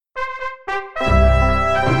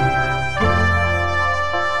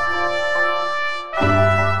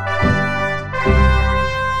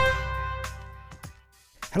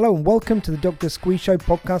Hello and welcome to the Dr. Squee Show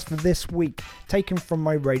podcast for this week, taken from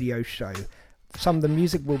my radio show. Some of the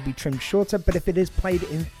music will be trimmed shorter, but if it is played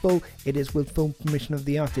in full, it is with full permission of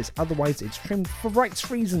the artist. Otherwise, it's trimmed for rights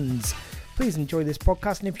reasons. Please enjoy this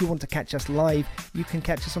podcast, and if you want to catch us live, you can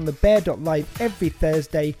catch us on the bear.live every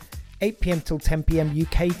Thursday, 8 p.m. till 10 p.m.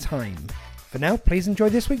 UK time. For now, please enjoy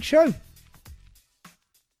this week's show.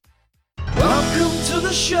 Welcome to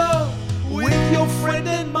the show with your friend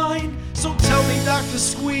and mine. So tell me, Dr.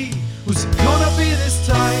 Squee, who's it gonna be this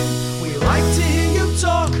time? We like to hear you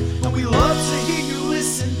talk, and we love to hear you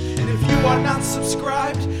listen. And if you are not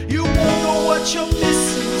subscribed, you won't know what you're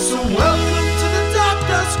missing. So welcome to the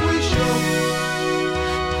Dr. Squee Show.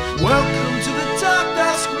 Welcome to the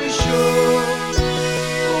Dr. Squee Show.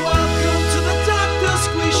 Welcome to the Dr.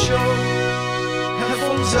 Squee Show.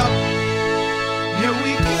 Headphones up, here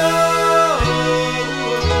we go.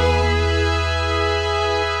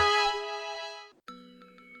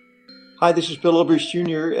 Hi, this is Bill Oberst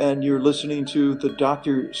Jr., and you're listening to the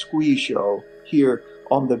Dr. Squee Show here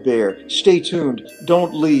on The Bear. Stay tuned.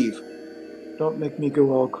 Don't leave. Don't make me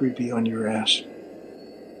go all creepy on your ass.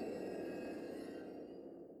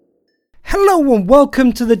 Hello and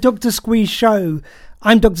welcome to the Dr. Squee Show.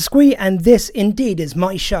 I'm Dr. Squee, and this indeed is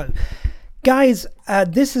my show. Guys,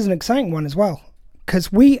 this is an exciting one as well,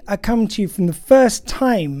 because we are coming to you for the first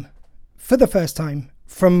time,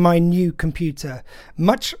 from my new computer.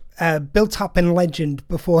 Much built up in legend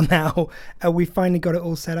before now. We finally got it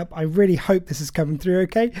all set up. I really hope this is coming through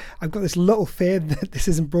okay. I've got this little fear that this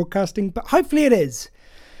isn't broadcasting, but hopefully it is.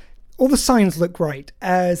 All the signs look right.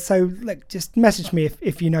 So look, just message me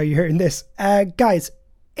if you know you're hearing this. Guys,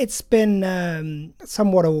 it's been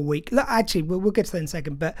somewhat of a week. Look, actually, we'll get to that in a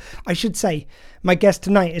second, but I should say my guest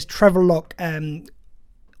tonight is Trevor Lock,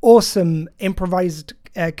 awesome improvised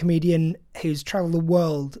comedian who's traveled the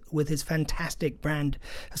world with his fantastic brand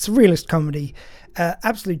of surrealist comedy.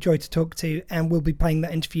 Absolute joy to talk to, and we'll be playing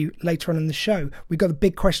that interview later on in the show. We've got the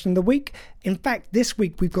big question of the week. In fact, this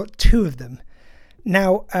week we've got two of them.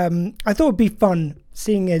 Now, I thought it'd be fun,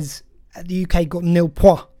 seeing as the UK got Nil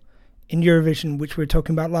Poi in Eurovision, which we were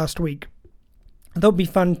talking about last week. I thought it'd be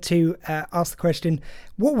fun to ask the question,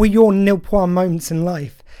 what were your Nil Poi moments in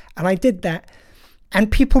life? And I did that. And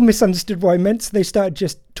people misunderstood what I meant, so they started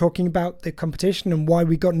just talking about the competition and why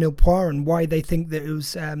we got Nil Poi and why they think that it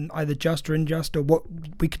was either just or unjust or what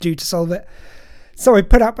we could do to solve it. So I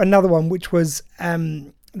put up another one, which was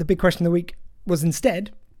the big question of the week was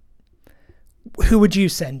instead, who would you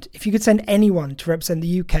send? If you could send anyone to represent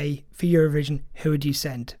the UK for Eurovision, who would you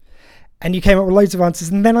send? And you came up with loads of answers,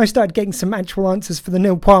 and then I started getting some actual answers for the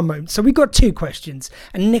Nil Poi moment. So we got two questions,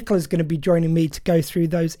 and Nicola's going to be joining me to go through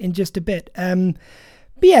those in just a bit. But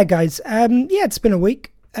yeah, guys, it's been a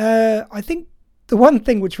week. I think the one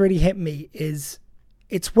thing which really hit me is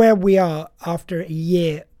it's where we are after a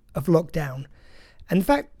year of lockdown. And the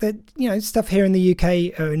fact that, stuff here in the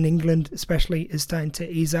UK, or in England especially, is starting to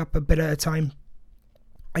ease up a bit at a time.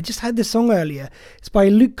 I just had this song earlier. It's by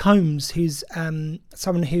Luke Combs, who's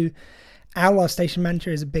someone who our station manager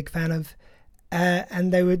is a big fan of,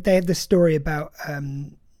 and they had this story about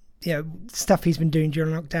stuff he's been doing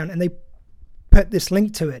during lockdown, and they put this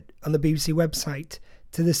link to it on the BBC website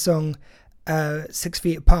to this song 6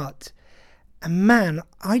 Feet Apart, and man,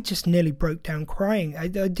 I just nearly broke down crying. I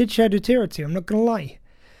did shed a tear or two, I'm not gonna lie,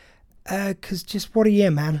 because just what a year,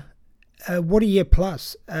 man. What a year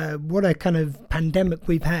plus. What a kind of pandemic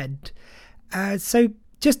we've had. So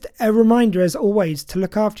just a reminder, as always, to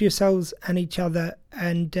look after yourselves and each other.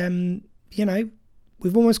 And,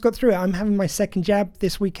 we've almost got through it. I'm having my second jab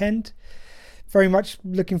this weekend. Very much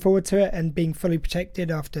looking forward to it and being fully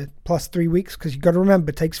protected after plus 3 weeks. Because you've got to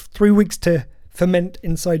remember, it takes 3 weeks to ferment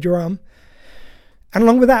inside your arm. And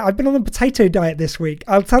along with that, I've been on a potato diet this week.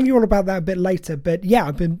 I'll tell you all about that a bit later. But yeah,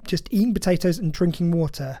 I've been just eating potatoes and drinking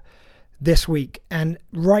water this week. And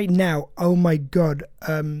right now, oh my God,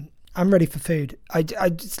 I'm ready for food. I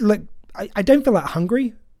don't feel that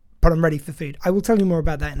hungry, but I'm ready for food. I will tell you more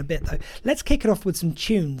about that in a bit, though. Let's kick it off with some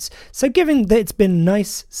tunes. So given that it's been a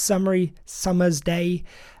nice summer's day,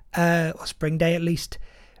 or spring day at least,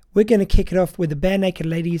 we're going to kick it off with the Bare Naked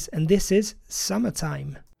Ladies, and this is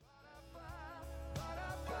Summertime.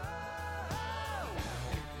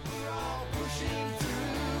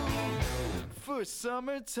 For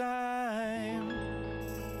summertime.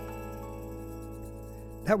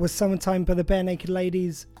 That was Summertime by the Bare Naked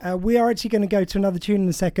Ladies. We are actually going to go to another tune in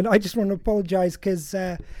a second. I just want to apologise because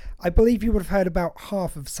I believe you would have heard about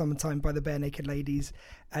half of Summertime by the Bare Naked Ladies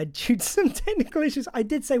due to some technical issues. I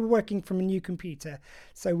did say we're working from a new computer,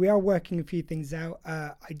 so we are working a few things out.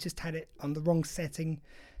 I just had it on the wrong setting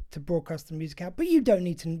to broadcast the music out, but you don't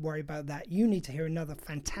need to worry about that. You need to hear another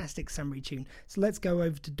fantastic summary tune. So let's go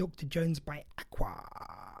over to Dr. Jones by Aqua.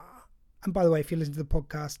 And by the way, if you listen to the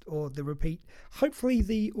podcast or the repeat, hopefully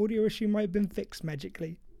the audio issue might have been fixed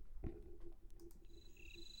magically.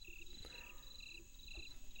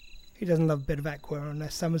 Who doesn't love a bit of Aqua on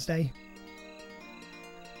a summer's day?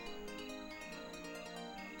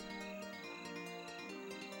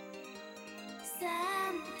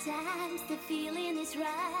 Sometimes the feeling is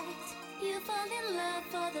right. You fall in love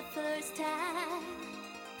for the first time.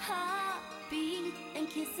 Heartbeat and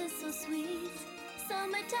kisses so sweet.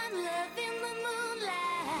 Summertime love in the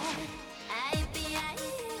moonlight. I be you, I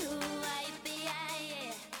be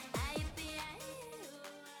I, I be you.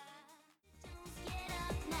 Get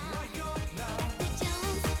up now. Wake up now. Dr.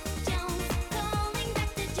 Jones, Jones, calling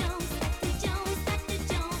Dr. Jones, Dr. Jones, Dr.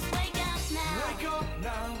 Jones, wake up now. Wake up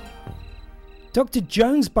now. Dr.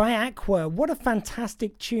 Jones by Aqua. What a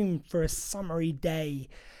fantastic tune for a summery day.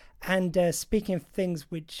 And speaking of things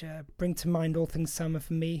which bring to mind all things summer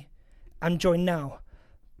for me, I'm joined now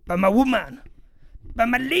by my woman, by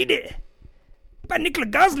my lady, by Nicola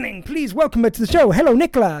Gosling. Please welcome her to the show. Hello,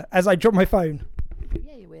 Nicola, as I drop my phone.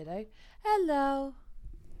 Yeah, you weirdo. Hello.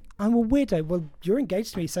 I'm a weirdo. Well, you're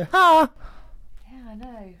engaged to me, so ha! Yeah, I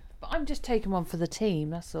know. But I'm just taking one for the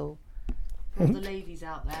team, that's all. For all the ladies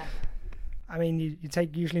out there. I mean, you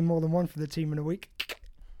take usually more than one for the team in a week.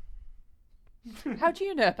 How do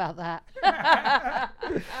you know about that?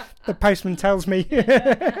 The postman tells me.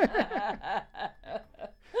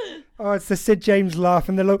 Oh, it's the Sid James laugh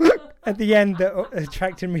and the look at the end that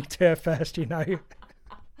attracted me to her first, you know.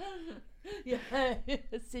 Yeah,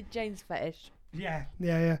 Sid James fetish. Yeah.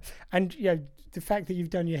 And the fact that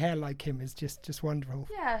you've done your hair like him is just wonderful.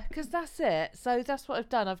 Yeah, because that's it. So that's what I've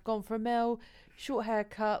done. I've gone for a male short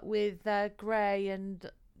haircut with grey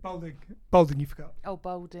and... Balding, you forgot. Oh,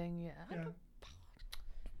 balding, yeah.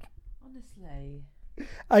 Honestly.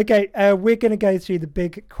 Okay, we're going to go through the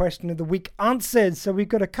big question of the week answers. So we've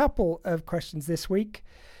got a couple of questions this week.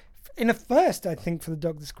 In a first, I think, for the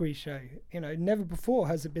Dr. Squee show. You know, never before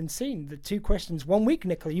has it been seen. The 2 questions, 1 week,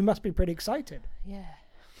 Nicola. You must be pretty excited. Yeah.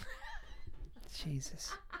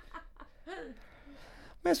 Jesus.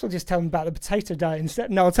 May as well just tell them about the potato diet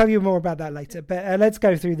instead. No, I'll tell you more about that later. But let's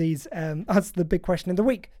go through these. Answer the big question of the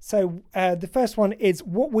week. So the first one is,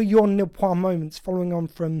 what were your Nil Poi moments following on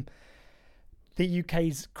from the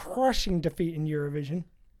UK's crushing defeat in Eurovision?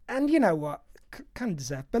 And you know what? Kind of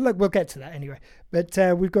deserved. But look, we'll get to that anyway. But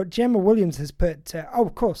we've got Gemma Williams has put,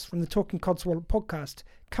 of course, from the Talking Codswallop podcast,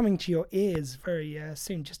 coming to your ears very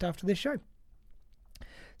soon, just after this show.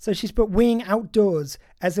 So she's put weeing outdoors,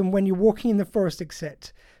 as in when you're walking in the forest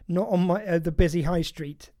except, not on the busy high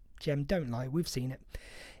street. Gem, don't lie, we've seen it.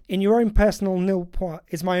 In your own personal Nil Poi,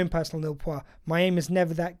 is my own personal Nil Poi. My aim is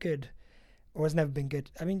never that good, or has never been good.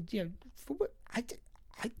 I mean, I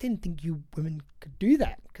didn't think you women could do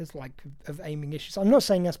that because, of aiming issues. I'm not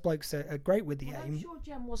saying us blokes are great with the aim. I'm sure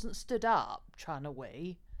Jem wasn't stood up trying to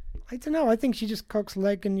wee. I don't know. I think she just cocks a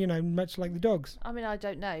leg and, much like the dogs. I mean, I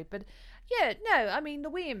don't know. But, yeah, no, I mean, the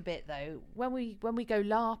weeing bit, though, when we go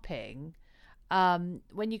LARPing,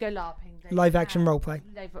 when you go LARPing... Live action role play.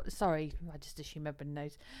 Sorry, I just assume everybody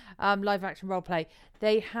knows. Live action role play.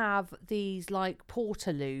 They have these,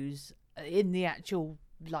 portaloos in the actual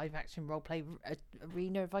live action role play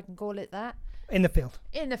arena, if I can call it that. In the field.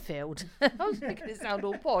 In the field. I was making it sound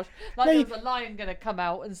all posh. There was a lion going to come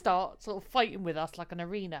out and start sort of fighting with us like an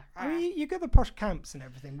arena. I mean, you got the posh camps and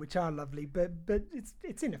everything, which are lovely, but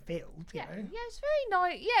it's in a field, yeah, you know? Yeah, it's very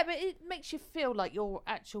nice. Yeah, but it makes you feel like you're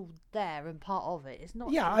actual there and part of it. It's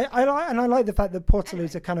not... Yeah, I like the fact that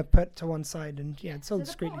portaloos are kind of put to one side and, it's all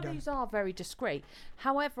discreetly done. The portaloos are very discreet.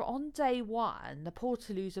 However, on day 1, the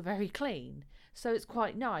portaloos are very clean, so it's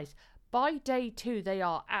quite nice. By day 2, they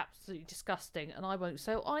are absolutely disgusting, and I won't.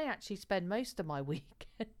 So I actually spend most of my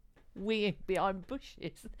weekend weeing behind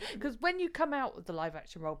bushes, because when you come out of the live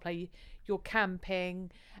action role play, you're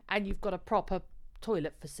camping and you've got a proper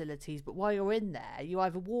toilet facilities. But while you're in there, you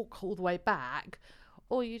either walk all the way back,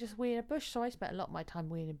 or you just wee in a bush. So I spent a lot of my time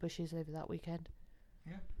weeing in bushes over that weekend.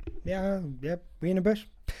 Yeah, wee in a bush.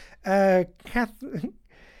 Catherine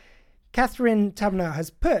Tabner has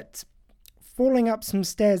put, falling up some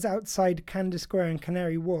stairs outside Canada Square and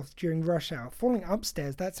Canary Wharf during rush hour. Falling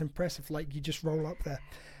upstairs, that's impressive, like you just roll up there.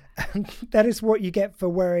 That is what you get for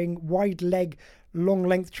wearing wide leg, long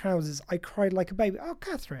length trousers. I cried like a baby. Oh,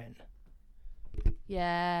 Catherine.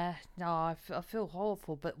 Yeah, no, I feel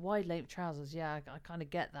awful, but wide length trousers, yeah, I kind of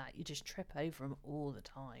get that. You just trip over them all the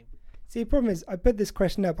time. See, the problem is, I put this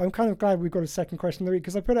question up. I'm kind of glad we've got a second question of the week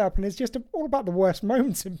because I put it up and it's just all about the worst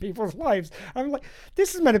moments in people's lives. I'm like,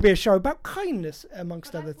 this is meant to be a show about kindness,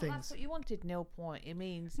 amongst other things. That's what you wanted, Nil Point. It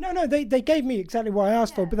means... No, they gave me exactly what I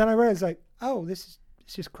asked for, but then I realised, like, oh, it's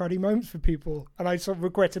just cruddy moments for people. And I sort of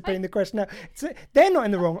regretted putting the question out. They're not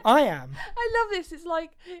in the wrong. I am. I love this. It's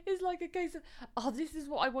like a case of, oh, this is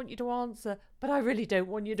what I want you to answer, but I really don't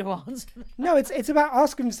want you to answer. No, it's about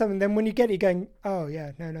asking for something. Then when you get it, you're going, oh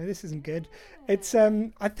yeah, no, this isn't good. It's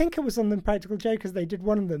I think it was on the Practical Jokers. They did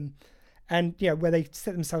one of them, and where they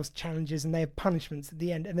set themselves challenges and they have punishments at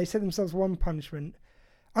the end, and they set themselves one punishment.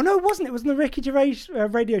 Oh no, it wasn't. It was on the Ricky Gervais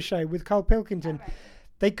radio show with Carl Pilkington. Right.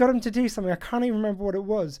 They got him to do something. I can't even remember what it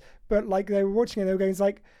was, but like they were watching it, they were going, it's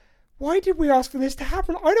like, why did we ask for this to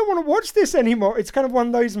happen? I don't want to watch this anymore. It's kind of one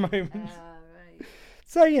of those moments. Right.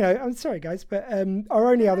 So, I'm sorry, guys, but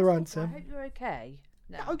our only other answer. I hope you're okay.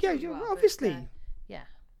 No, Oh, I'm yeah, sure you are, obviously. but, yeah,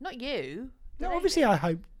 not you. the No, lady. obviously, I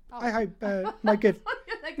hope. Oh. I hope my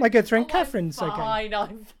good friend Catherine's okay. Fine.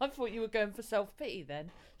 I thought you were going for self pity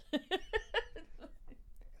then.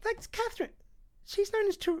 That's Catherine. She's known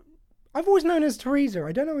as I've always known her as Teresa.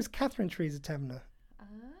 I don't know as Catherine Teresa Taberner.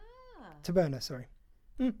 Taberner, sorry.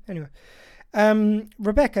 Anyway.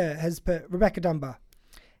 Rebecca Dunbar.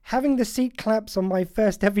 Having the seat claps on my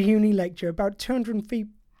first ever uni lecture, about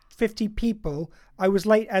 250 people. I was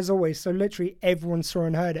late as always, so literally everyone saw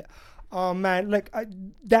and heard it. Oh man, look,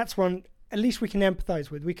 that's one at least we can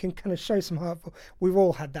empathise with. We can kind of show some heart. We've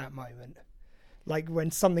all had that moment. Like when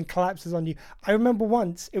something collapses on you. I remember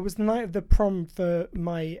once, it was the night of the prom for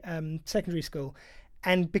my secondary school.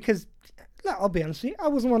 And because, look, I'll be honest with you, I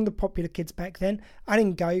wasn't one of the popular kids back then. I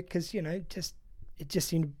didn't go because, it just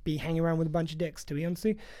seemed to be hanging around with a bunch of dicks, to be honest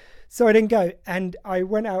with you. So I didn't go. And I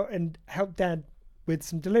went out and helped Dad with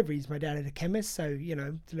some deliveries. My dad had a chemist, so,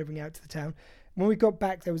 delivering out to the town. When we got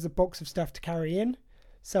back, there was a box of stuff to carry in.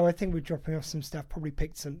 So I think we're dropping off some stuff, probably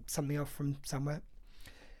picked something off from somewhere.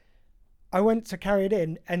 I went to carry it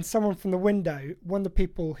in, and someone from the window, one of the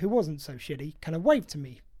people who wasn't so shitty, kind of waved to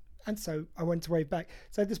me. And so I went to wave back.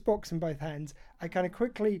 So I had this box in both hands. I kind of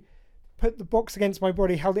quickly put the box against my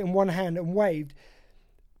body, held it in one hand and waved.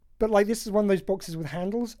 But like this is one of those boxes with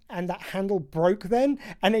handles, and that handle broke then.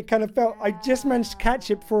 And it kind of felt, I just managed to catch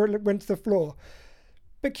it before it went to the floor.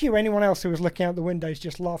 But cue anyone else who was looking out the windows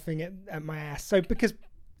just laughing at my ass. So because...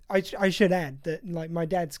 I should add that like my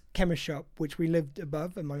dad's chemist shop, which we lived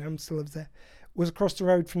above, and my mum still lives there, was across the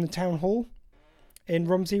road from the town hall in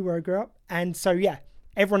Romsey where I grew up. And so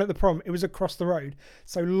everyone at the prom, it was across the road.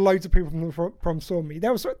 So loads of people from the prom saw me.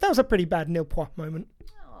 That was a pretty bad Nil Poi moment.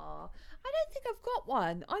 Oh, I don't think I've got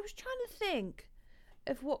one. I was trying to think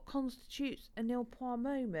of what constitutes a Nil Poi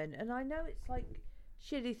moment, and I know it's like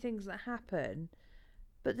shitty things that happen,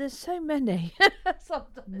 but there's so many.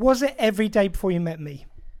 Was it every day before you met me?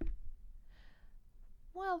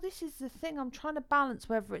 Well, this is the thing. I'm trying to balance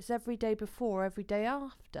whether it's every day before or every day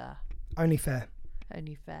after. Only fair.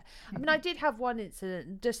 Only fair. I mean, I did have one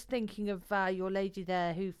incident, just thinking of your lady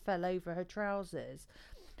there who fell over her trousers.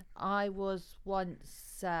 I was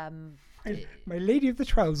once... my lady of the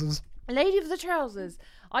trousers. Lady of the trousers.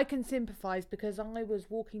 I can sympathise because I was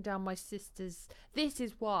walking down my sister's... This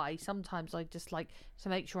is why sometimes I just like to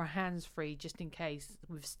make sure her hand's free just in case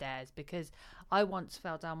with stairs, because I once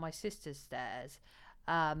fell down my sister's stairs.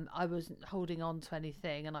 I wasn't holding on to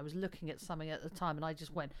anything and I was looking at something at the time, and I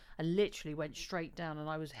literally went straight down, and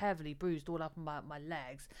I was heavily bruised all up about my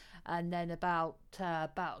legs. And then about a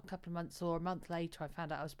couple of months or a month later, I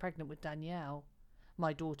found out I was pregnant with Danielle,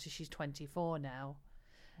 my daughter. She's 24 now.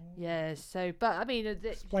 Yeah, so, but I mean...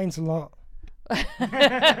 Explains a lot.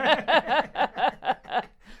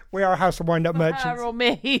 We are a house of wind-up merchants. Her or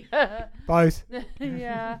me. Both.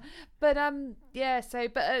 Yeah. But, I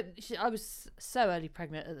was so early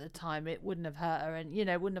pregnant at the time, it wouldn't have hurt her and,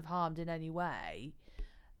 wouldn't have harmed in any way.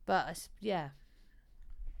 But, yeah.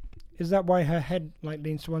 Is that why her head,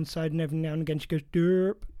 leans to one side and every now and again she goes,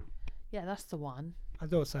 derp? Yeah, that's the one. I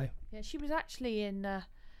thought so. Yeah, she was actually in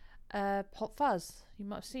Hot Fuzz. You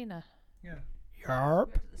might have seen her. Yeah.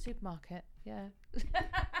 Yarp. At the supermarket, yeah.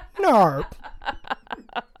 Narp.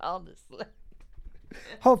 Honestly.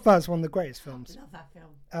 Hot Fuzz, one of the greatest films. Love that film.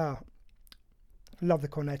 Oh, love the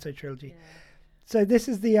Cornetto trilogy. Yeah. So this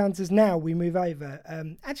is the answers now. We move over.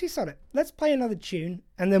 Actually, sorry. Let's play another tune,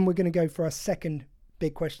 and then we're going to go for our second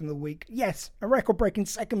big question of the week. Yes, a record-breaking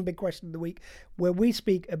second big question of the week, where we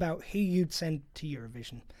speak about who you'd send to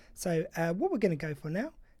Eurovision. So what we're going to go for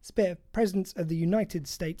now is a bit of Presidents of the United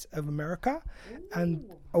States of America. Ooh,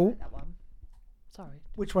 And I like that one. Sorry.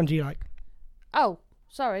 Which one do you like? Oh,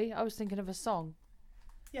 sorry. I was thinking of a song.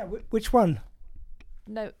 Yeah, which one?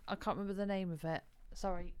 No, I can't remember the name of it.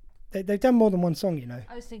 Sorry. They've done more than one song, you know.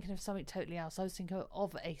 I was thinking of something totally else. I was thinking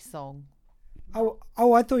of a song. Oh,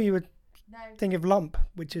 I thought you were thinking of Lump,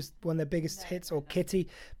 which is one of their biggest hits, or Kitty.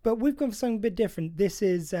 But we've gone for something a bit different. This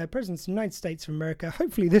is Presidents of the United States of America.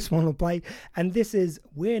 Hopefully this one will play. And this is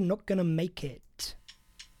We're Not Gonna Make It.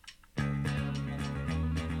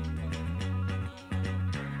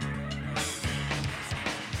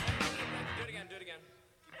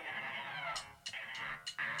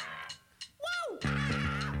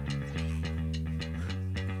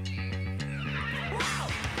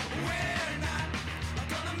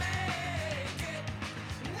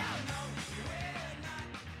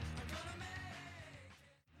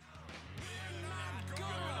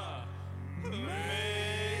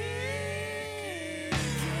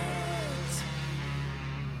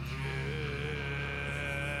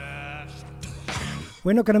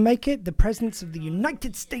 We're Not Gonna Make It, the Presidents of the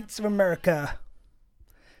United States of America.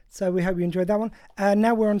 So we hope you enjoyed that one.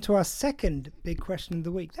 Now we're on to our second big question of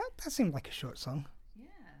the week. That seemed like a short song.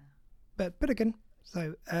 Yeah. But again,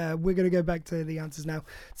 so we're going to go back to the answers now.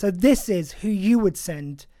 So this is who you would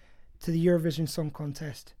send to the Eurovision Song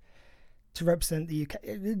Contest to represent the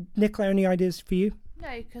UK. Nicola, any ideas for you? No,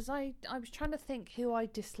 because I was trying to think who I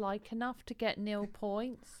dislike enough to get nil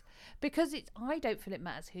points. Because I don't feel it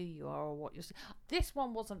matters who you are or what you're saying. This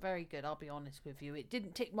one wasn't very good, I'll be honest with you. It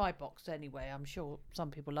didn't tick my box anyway. I'm sure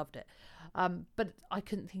some people loved it. But I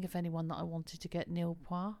couldn't think of anyone that I wanted to get Nil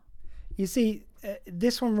Poi. You see,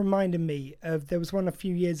 this one reminded me of, there was one a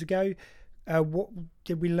few years ago. What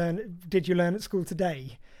did you learn at school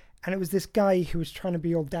today? And it was this guy who was trying to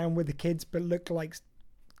be all down with the kids, but looked like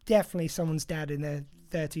definitely someone's dad in their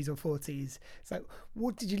 30s or 40s. It's like,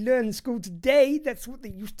 what did you learn in school today? That's what they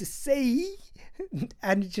used to say.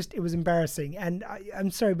 And it was embarrassing. And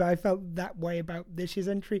I'm sorry, but I felt that way about this year's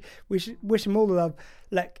entry. Wish him all the love.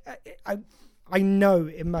 Like, I know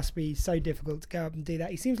it must be so difficult to go up and do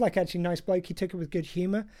that. He seems like actually a nice bloke. He took it with good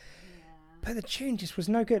humour. Yeah. But the tune just was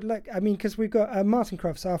no good. Look, I mean, because we've got Martin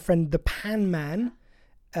Crofts, our friend, the Pan Man,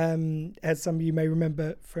 as some of you may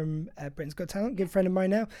remember from Britain's Got Talent, good friend of mine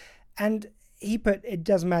now. And he put, it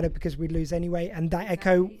doesn't matter because we lose anyway. And that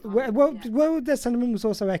echo, well, that sentiment was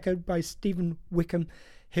also echoed by Stephen Wickham,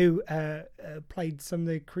 who played some of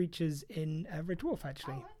the creatures in Red Dwarf,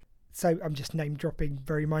 actually. Oh, so I'm just name dropping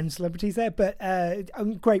very minor celebrities there, but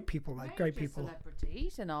great people, like great people.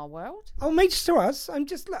 Celebrities in our world. Oh, major to us.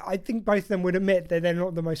 I think both of them would admit that they're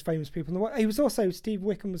not the most famous people in the world. He was also, Steve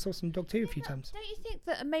Wickham was also in Doctor Who a few times. Don't you think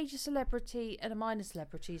that a major celebrity and a minor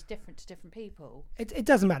celebrity is different to different people? It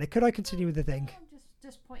doesn't matter. Could I continue with the thing? I'm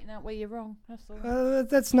just pointing out where you're wrong. That's all.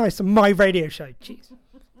 That's nice on my radio show. Jeez.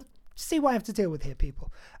 See what I have to deal with here,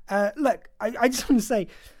 people. Look, I just want to say,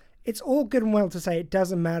 it's all good and well to say it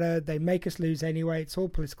doesn't matter, they make us lose anyway, it's all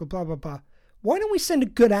political, blah, blah, blah. Why don't we send a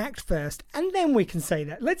good act first, and then we can say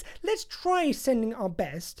that? Let's try sending our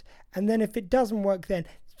best, and then if it doesn't work then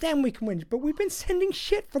we can win. But we've been sending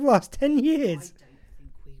shit for the last 10 years. I don't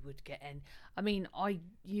think we would get in. I mean,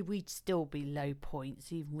 we'd still be low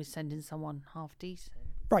points, even with sending someone half decent.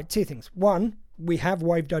 Right, two things. One, we have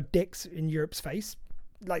waved our dicks in Europe's face.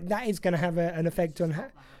 Like, that is going to have an effect on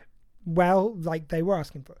her. Well, like they were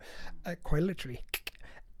asking for, quite literally.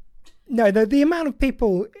 No, the amount of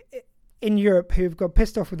people in Europe who've got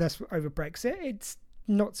pissed off with us over Brexit, it's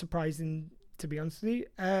not surprising, to be honest with you.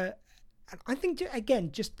 I think,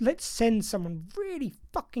 again, just let's send someone really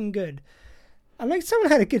fucking good. And like someone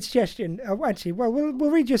had a good suggestion. Actually, well, we'll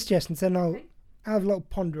read your suggestions, and I'll have a little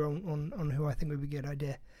ponder on who I think would be a good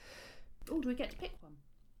idea. Oh, do we get to pick one?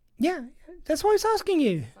 Yeah, that's why I was asking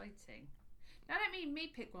you. Exciting. I don't mean me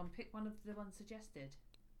pick one of the ones suggested.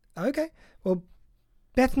 Okay. Well,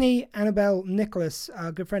 Bethany Annabelle Nicholas,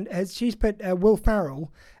 our good friend, she's put Will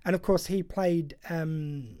Ferrell, and of course he played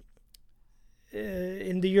in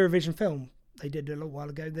the Eurovision film they did a little while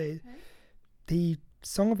ago, the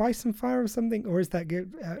Song of Ice and Fire or something, or is that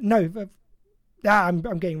good? I'm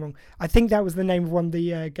getting wrong. I think that was the name of one of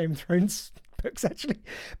the Game of Thrones books, actually.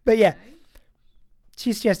 But yeah,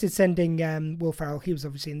 she suggested sending Will Ferrell. He was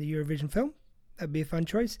obviously in the Eurovision film. That'd be a fun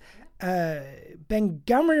choice. Ben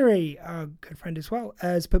Montgomery, our good friend as well,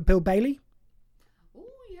 has put Bill Bailey. Oh,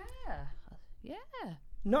 yeah.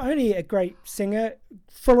 Not only a great singer,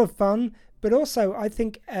 full of fun, but also I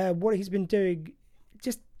think what he's been doing,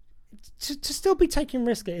 just to still be taking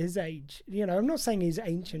risk at his age. You know, I'm not saying he's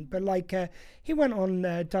ancient, but like he went on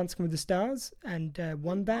Dancing with the Stars and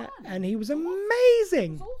won that, and he was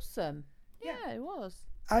amazing. It was awesome. Yeah, it was.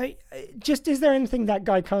 Is there anything that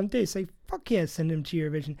guy can't do? Say, fuck yeah, send him to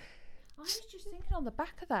Eurovision. I was just thinking on the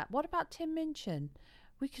back of that. What about Tim Minchin?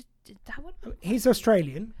 We could. That would. He's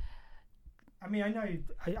Australian. I mean,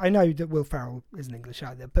 I know that Will Ferrell isn't English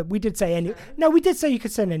either, but we did say we did say you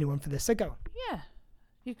could send anyone for this. So go on. Yeah,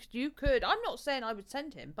 you could. I'm not saying I would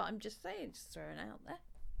send him, but I'm just saying, just throwing it out there.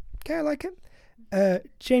 Okay, I like it.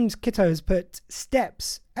 James Kitto has put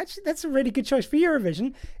Steps. Actually, that's a really good choice for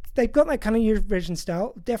Eurovision. They've got that kind of Eurovision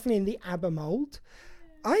style, definitely in the ABBA mold.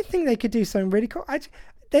 I think they could do something really cool.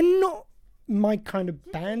 They're not my kind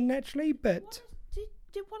of band naturally, but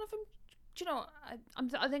did one of them? Do you know?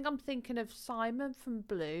 I think I'm thinking of Simon from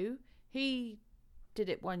Blue. He did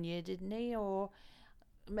it one year, didn't he? Or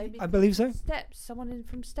maybe I believe so. Steps. Someone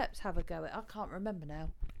from Steps have a go at. I can't remember now.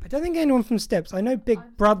 I don't think anyone from Steps. I know Big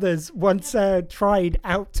Brothers once tried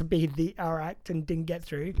out to be our act and didn't get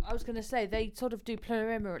through. I was going to say they sort of do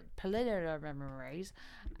preliminaries,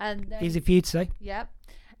 and then, easy for you to say. Yeah,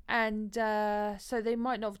 and so they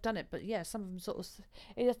might not have done it, but yeah, some of them sort of.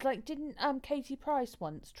 It's like, didn't Katie Price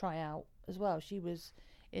once try out as well? She was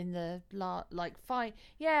in the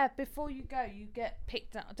before you go, you get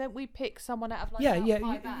picked out. Don't we pick someone out of like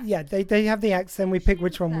yeah. They have the acts, then we pick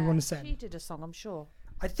which one we want to send. She did a song, I'm sure.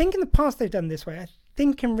 I think in the past they've done this way. I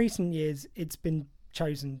think in recent years it's been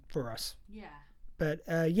chosen for us. Yeah. But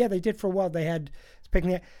they did for a while. They had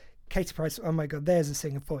picking it. Katie Price. Oh my God, there's a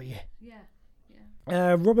singer for you.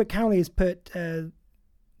 Yeah. Robert Cowley has put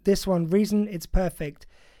this one. Reason it's perfect.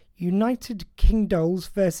 United King Dolls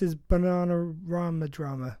versus Banana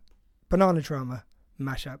Drama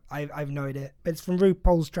mashup. I've no idea, but it's from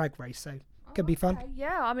RuPaul's Drag Race, so could be fun.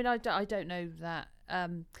 Yeah, I mean, I don't know that.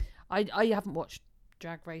 I haven't watched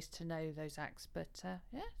Drag Race to know those acts, but yeah,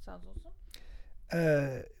 sounds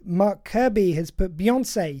awesome. Mark Kirby has put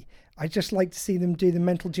Beyonce. I just like to see them do the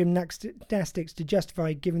mental gymnastics to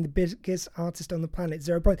justify giving the biggest artist on the planet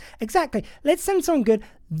 0 points. Exactly. Let's send someone good,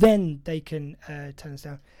 then they can turn us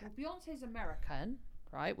down. Well, Beyonce's American,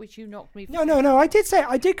 right? Which you knocked me. No. I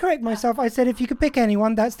did correct myself. I said if you could pick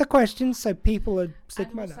anyone, that's the question. So people are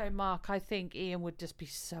sticking by that. Also, Mark, I think Ian would just be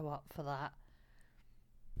so up for that.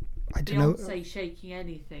 I don't know. Beyonce shaking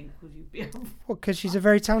anything, would you be up for? Well, because she's a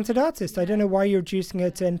very talented artist. Yeah. I don't know why you're reducing her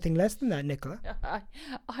to anything less than that, Nicola.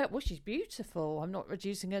 Well, she's beautiful. I'm not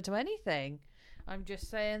reducing her to anything. I'm just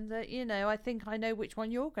saying that, I think I know which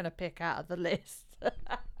one you're going to pick out of the list. I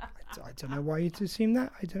don't know why you assume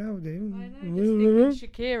that. I don't know. I know, just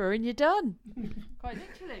thinking Shakira and you're done. Quite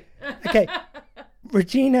literally. Okay.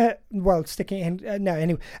 Regina, well, sticking in, no,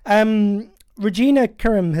 anyway. Regina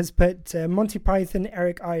Curran has put Monty Python,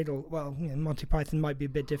 Eric Idle. Well, Monty Python might be a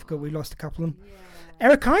bit difficult. We lost a couple of them. Yeah.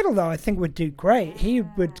 Eric Idle, though, I think would do great. Yeah. He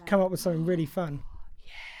would come up with something really fun.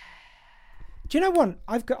 Yeah. Do you know what?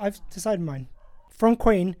 I've decided mine. From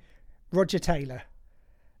Queen, Roger Taylor.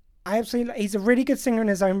 He's a really good singer in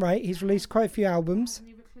his own right. He's released quite a few albums.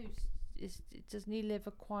 Doesn't he live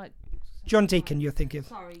a quite... John Deacon, you're thinking.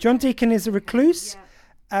 Sorry. John Deacon is a recluse. Yeah.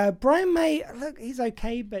 Brian May, look, he's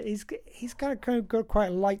okay, but he's got quite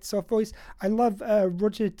a light, soft voice. I love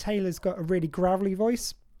Roger Taylor's got a really gravelly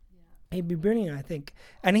voice. Yeah. He'd be brilliant, I think.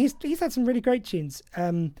 And he's had some really great tunes.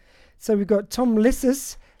 So we've got Tom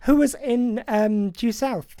Lissus, who was in Due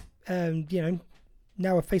South,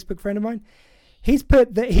 now a Facebook friend of mine. He's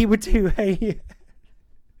put that he would do a...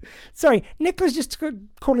 Sorry, Nicola's just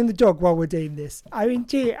calling the dog while we're doing this. I mean,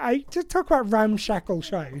 gee, I just talk about ramshackle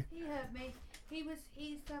show. He heard me.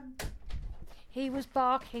 He was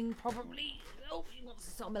barking probably. Oh, he wants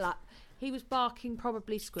to sit on my lap. He was barking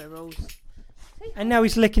probably squirrels. And now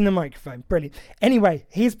he's licking the microphone. Brilliant. Anyway,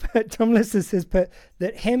 Tom Lissus has put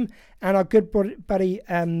that him and our good buddy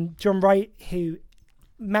John Wright, who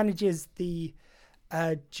manages the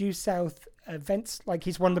Due South events, like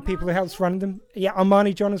he's one of the people who helps run them. Yeah,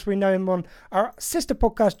 Armani John, as we know him on our sister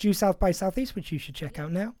podcast, Due South by Southeast, which you should check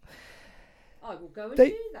out now. I will go and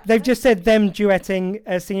do that. They've just said them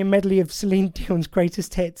duetting, singing a medley of Celine Dion's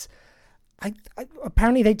greatest hits.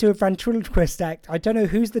 Apparently they do a ventriloquist act. I don't know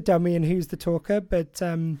who's the dummy and who's the talker, but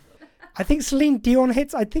I think Celine Dion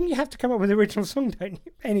hits. I think you have to come up with the original song, don't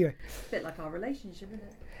you? Anyway. It's a bit like our relationship, isn't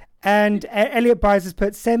it? And Elliot Byers has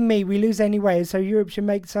put, send me, we lose anyway, so Europe should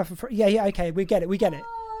make suffer for... Yeah, okay, we get it. Oh, we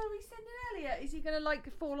sending Elliot. Is he going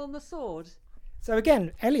to, fall on the sword? So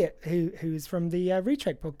again, Elliot, who's from the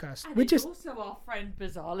Recheck podcast. And he's also our friend,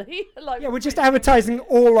 bizarrely. We're just advertising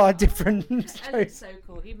all our different shows. Elliot's so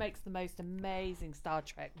cool. He makes the most amazing Star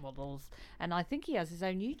Trek models. And I think he has his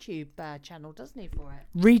own YouTube channel, doesn't he, for it?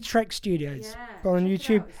 Recheck Studios on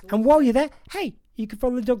YouTube. Awesome. And while you're there, hey, you can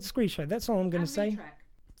follow the Dr. Squee Show. That's all I'm going to say.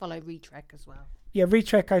 Follow Recheck as well. Yeah,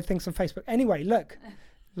 Recheck, I think, on Facebook. Anyway, look,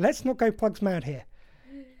 Let's not go plugs mad here.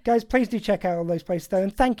 Guys, please do check out all those places though,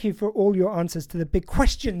 and thank you for all your answers to the big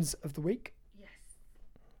questions of the week. Yes.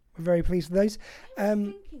 We're very pleased with those. I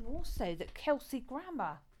was thinking also that Kelsey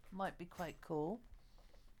Grammer might be quite cool.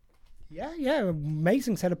 Yeah,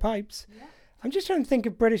 amazing set of pipes. Yeah. I'm just trying to think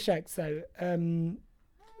of British acts though. Okay.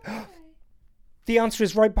 The answer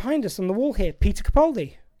is right behind us on the wall here. Peter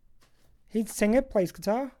Capaldi. He's a singer, plays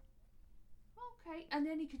guitar. Okay, and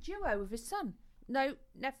then he could duo with his son. No.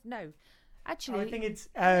 Actually, I think it's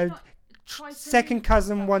Twice second removed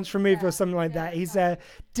cousin or once removed or something. something like Yeah, that. He's exactly.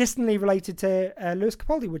 distantly related to Lewis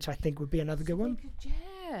Capaldi, which I think would be another good one.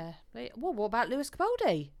 Yeah. Well, what about Lewis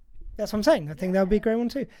Capaldi? That's what I'm saying. I think that would be a great one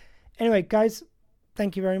too. Anyway, guys,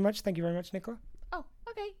 thank you very much. Thank you very much, Nicola. Oh,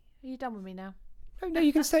 okay. Are you done with me now? No,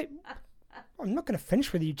 you can stay. I'm not going to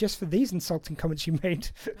finish with you just for these insulting comments you made.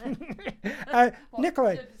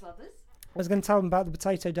 Nicola, I was going to tell them about the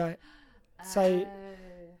potato diet.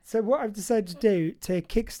 So what I've decided to do to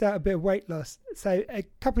kickstart a bit of weight loss. So a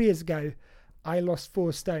couple of years ago, I lost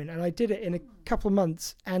 4 stone, and I did it in a couple of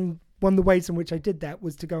months. And one of the ways in which I did that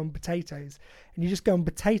was to go on potatoes. And you just go on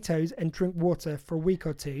potatoes and drink water for a week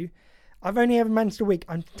or two. I've only ever managed a week.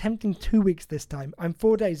 I'm attempting 2 weeks this time. I'm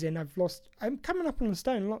 4 days in. I'm coming up on a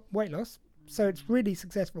stone weight loss. So it's really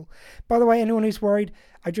successful. By the way, anyone who's worried,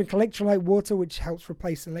 I drink electrolyte water, which helps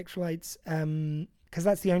replace electrolytes. Because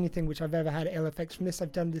that's the only thing which I've ever had ill effects from this.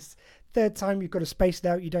 I've done this 3rd time. You've got to space it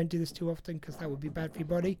out. You don't do this too often because that would be bad for your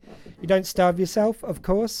body. You don't starve yourself, of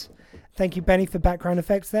course. Thank you, Benny, for background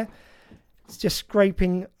effects there. It's just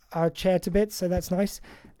scraping our chair to bits, so that's nice.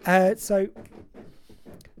 So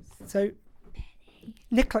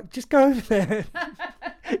Nicola, just go over there.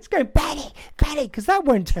 It's going, Benny, because that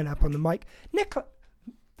won't turn up on the mic. Nicola,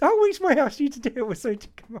 I always might ask you to do it with so to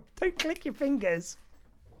come on. Don't click your fingers.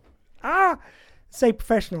 Say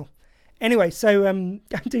professional. Anyway, so I'm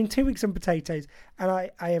doing 2 weeks on potatoes, and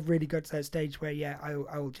I have really got to that stage where,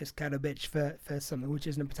 I will just cut a bitch for something which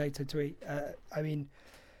isn't a potato to eat. I mean,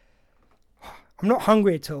 I'm not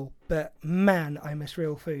hungry at all, but man, I miss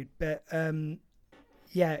real food. But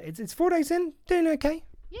it's 4 days in, doing okay.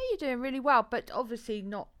 Yeah, you're doing really well, but obviously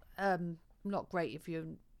not great if you've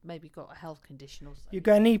maybe got a health condition or something. You've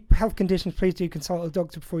got any health conditions, please do consult a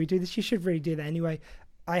doctor before you do this. You should really do that anyway.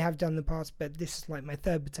 I have done in the past, but this is like my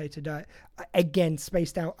 3rd potato diet. Again,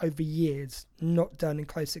 spaced out over years, not done in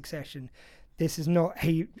close succession. This is not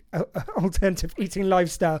a alternative eating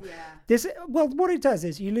lifestyle. Yeah. What it does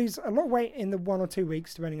is you lose a lot of weight in the 1 or 2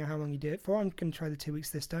 weeks, depending on how long you do it for. I'm going to try the 2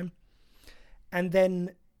 weeks this time. And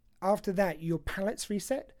then after that, your palate's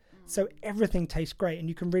reset. So everything tastes great and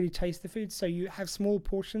you can really taste the food. So you have small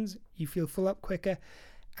portions, you feel full up quicker,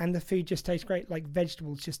 and the food just tastes great. Like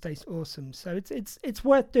vegetables just taste awesome. So it's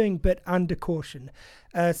worth doing, but under caution.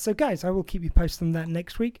 So guys, I will keep you posted on that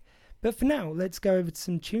next week. But for now, let's go over to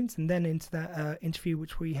some tunes and then into that interview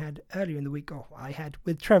which we had earlier in the week, or I had,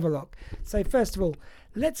 with Trevor Lock. So first of all,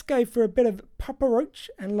 let's go for a bit of Papa Roach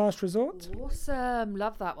and Last Resort. Awesome.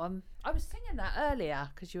 Love that one. I was singing that earlier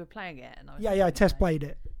because you were playing it. And I was I test played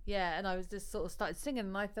it. Yeah, and I was just sort of started singing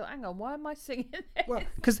and I thought, hang on, why am I singing this? Well,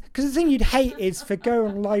 because the thing you'd hate is for go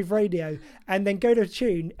on live radio and then go to a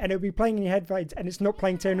tune and it'll be playing in your headphones and it's not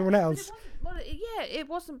playing to anyone else. It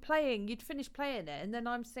wasn't playing. You'd finished playing it and then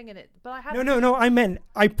I'm singing it. But I had No, I meant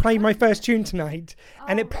I played my first tune tonight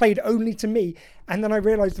and it played only to me. And then I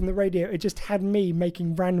realised on the radio it just had me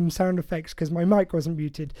making random sound effects because my mic wasn't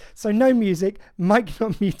muted. So no music, mic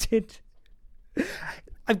not muted.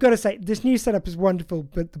 I've got to say, this new setup is wonderful,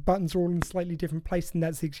 but the buttons are all in a slightly different place, and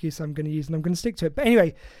that's the excuse I'm going to use, and I'm going to stick to it. But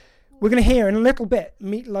anyway, we're going to hear in a little bit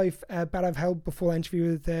Meatloaf, Bad I've Held, before the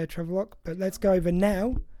interview with Trevor Lock. But let's go over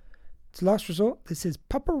now to Last Resort. This is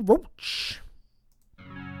Papa Roach.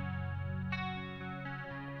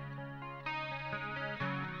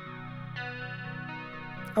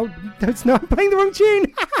 Oh, no, it's not. I'm playing the wrong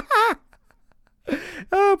tune.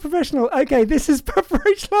 Oh, professional. Okay, this is Papa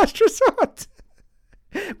Roach, Last Resort.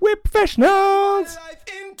 We're professionals. Life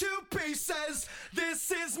into pieces.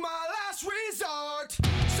 This is my last resort.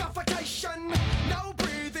 Suffocation, no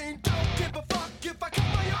breathing. Don't give a fuck if I cut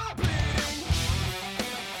my arm bleeding.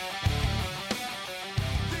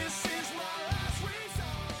 This is my last resort.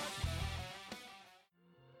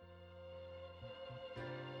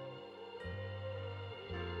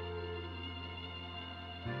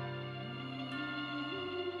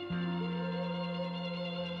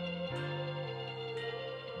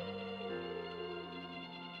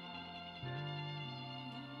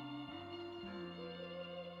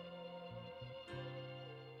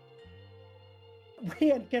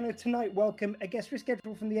 We are going to tonight welcome a guest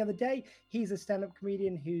rescheduled from the other day. He's a stand-up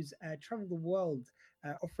comedian who's traveled the world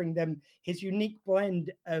offering them his unique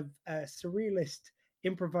blend of surrealist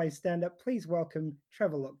improvised stand-up. Please welcome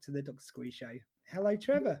Trevor Lock to the Dr. Squee Show. Hello,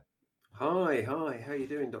 Trevor. Hi. How you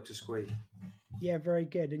doing, Dr. Squee? Yeah, very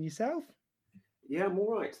good. And yourself? Yeah, I'm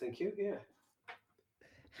all right, thank you. Yeah.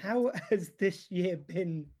 How has this year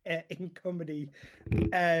been in comedy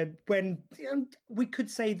when we could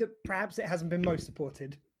say that perhaps it hasn't been most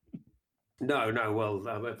supported? No. Well,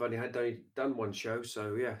 I've only done one show,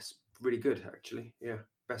 so yes, really good actually. Yeah,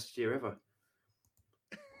 best year ever.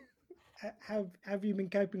 How have you been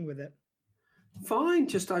coping with it? Fine.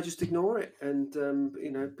 I just ignore it and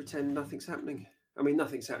pretend nothing's happening. I mean,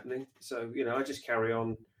 nothing's happening. So I just carry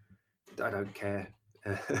on. I don't care.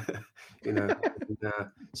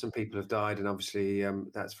 Some people have died, and obviously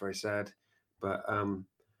that's very sad. But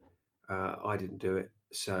I didn't do it,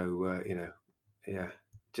 so yeah.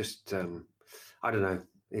 Just I don't know.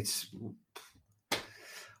 It's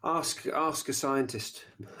ask a scientist.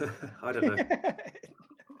 I don't know.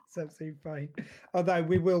 It's absolutely fine. Although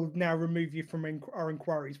we will now remove you from our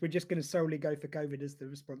inquiries. We're just going to solely go for COVID as the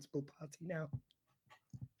responsible party now.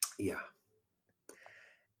 Yeah.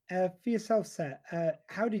 For yourself, sir,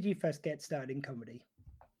 how did you first get started in comedy?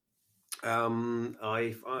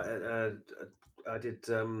 I did.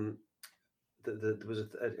 There was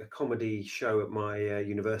a comedy show at my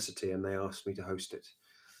university, and they asked me to host it.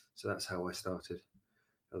 So that's how I started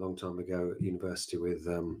a long time ago at university. With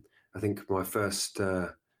I think my first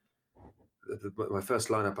lineup,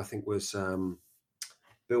 I think, was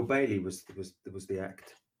Bill Bailey was the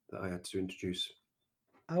act that I had to introduce.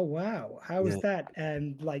 Oh wow! How was that?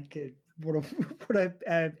 And what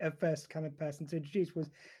a first kind of person to introduce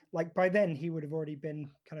was. Like by then, he would have already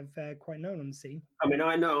been kind of quite known on the scene. I mean,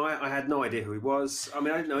 I had no idea who he was. I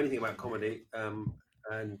mean, I didn't know anything about comedy, and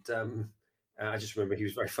I just remember he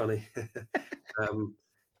was very funny.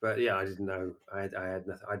 But yeah, I didn't know. I had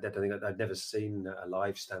nothing. I don't think I'd never seen a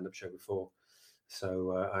live stand-up show before,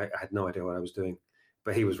 so I had no idea what I was doing.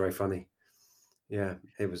 But he was very funny. Yeah,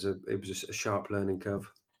 it was a sharp learning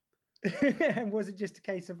curve. And was it just a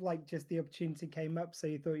case of just the opportunity came up, so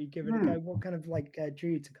you thought you'd give it a go? What kind of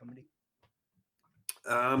drew you to comedy?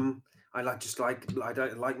 I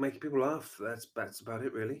don't like making people laugh. That's about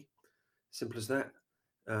it, really. Simple as that.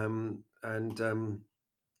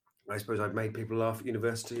 I suppose I'd made people laugh at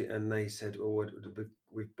university, and they said, "Oh,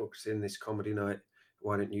 we've booked in this comedy night.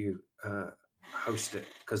 Why don't you host it?"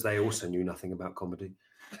 Because they also knew nothing about comedy,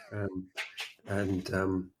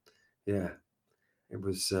 yeah. It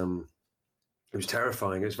was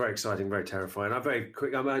terrifying. It was very exciting, very terrifying. I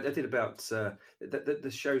did about the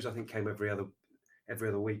shows. I think came every other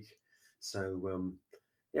week. So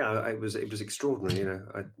yeah, it was extraordinary.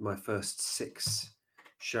 My first 6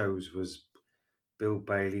 shows was Bill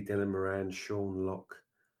Bailey, Dylan Moran, Sean Locke,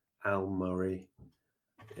 Al Murray.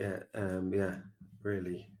 Yeah,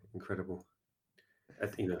 really incredible.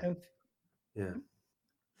 Yeah.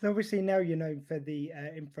 So obviously now you're known for the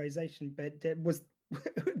improvisation, but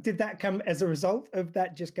did that come as a result of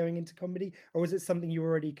that just going into comedy, or was it something you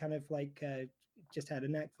already kind of just had a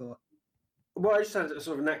knack for? Well, I just had a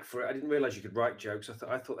sort of knack for it. I didn't realize you could write jokes.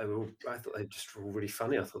 I thought they just were all really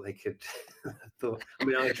funny. I thought they could.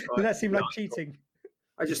 That seemed like cheating.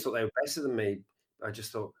 I just thought they were better than me. I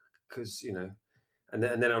just thought because and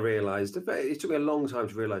then I realized it took me a long time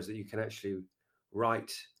to realize that you can actually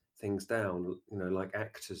write things down, like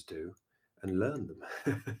actors do, and learn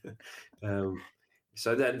them.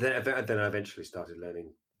 So then I eventually started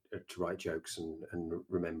learning to write jokes and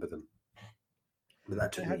remember them. But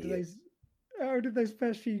that took me how did those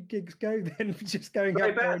first few gigs go then? Just going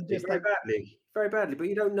very up there and badly, just very badly. But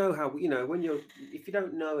you don't know how. If you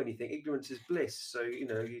don't know anything, ignorance is bliss. So you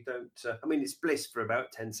don't. I mean, it's bliss for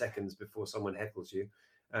about 10 seconds before someone heckles you.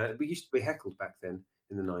 We used to be heckled back then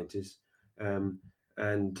in the 90s.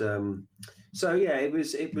 So yeah, it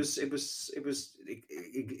was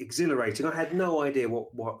exhilarating. I had no idea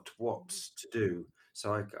what to do,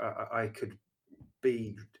 so I could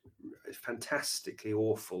be fantastically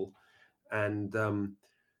awful, and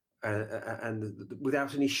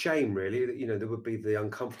without any shame, really. There would be the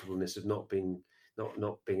uncomfortableness of not being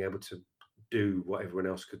able to do what everyone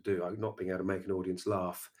else could do, like not being able to make an audience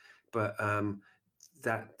laugh, but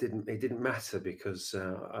it didn't matter because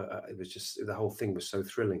it was just the whole thing was so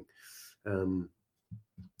thrilling,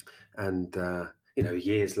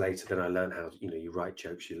 years later then I learned how you write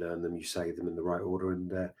jokes, you learn them, you say them in the right order,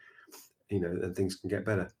 and and things can get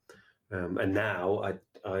better, and now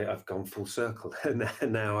I've gone full circle and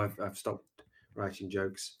now I've stopped writing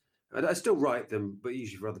jokes. I still write them, but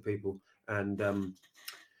usually for other people, and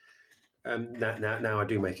now I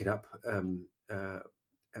do make it up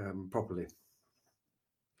properly.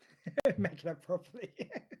 make it up properly.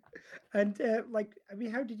 And like, I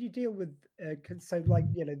mean, how did you deal with so like,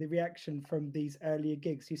 you know, the reaction from these earlier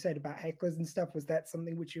gigs you said about hecklers and stuff? Was that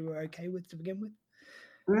something which you were okay with to begin with?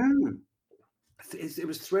 It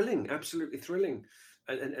was thrilling, absolutely thrilling,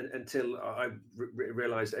 and until I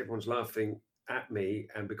realized everyone's laughing at me,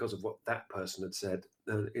 and because of what that person had said,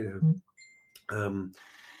 you know,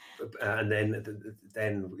 and then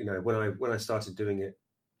you know, when I started doing it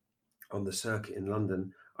on the circuit in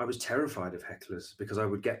London, I was terrified of hecklers because I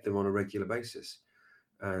would get them on a regular basis,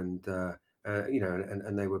 and you know,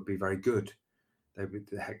 and they would be very good.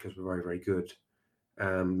 The hecklers were very, very good.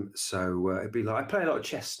 So it'd be like I play a lot of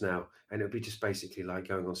chess now, and it'd be just basically like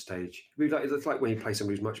going on stage. It'd be like it's like when you play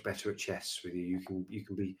somebody who's much better at chess with you. You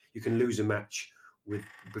can lose a match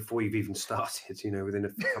before you've even started. You know, within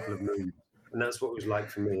a couple of moves, and that's what it was like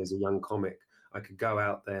for me as a young comic. I could go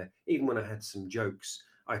out there, even when I had some jokes,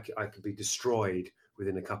 I could be destroyed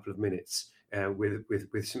within a couple of minutes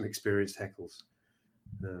with some experienced heckles.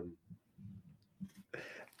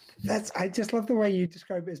 I just love the way you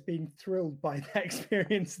describe it as being thrilled by that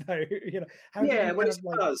experience, though. You know, how well, it's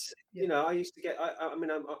like, buzz. You know, I used to get. I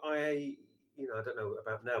mean, I you know, I don't know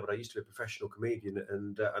about now, but I used to be a professional comedian,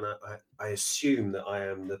 and I assume that I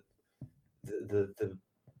am the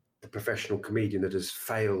professional comedian that has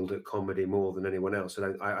failed at comedy more than anyone else.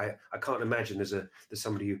 I can't imagine there's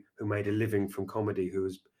somebody who made a living from comedy who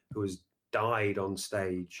has died on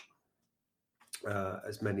stage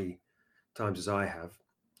as many times as I have.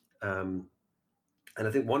 And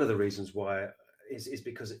I think one of the reasons why is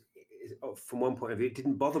because from one point of view, it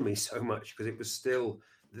didn't bother me so much because it was still,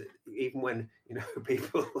 even when, you know,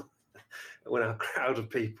 people, when a crowd of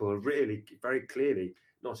people are really very clearly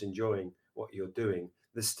not enjoying what you're doing,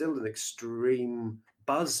 there's still an extreme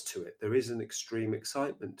buzz to it. There is an extreme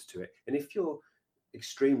excitement to it. And if you're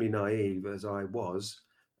extremely naive, as I was,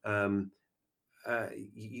 you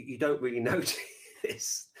don't really notice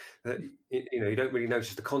that, you know, you don't really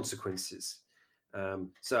notice the consequences.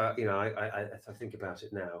 So, you know, I think about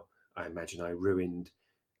it now, I imagine I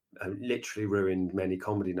literally ruined many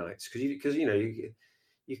comedy nights because you know,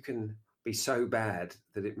 you can be so bad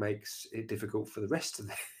that it makes it difficult for the rest of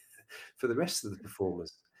the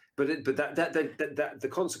performers. But that the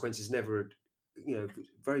consequences never, you know,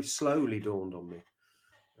 very slowly dawned on me.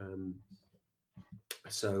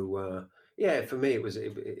 So yeah, for me it was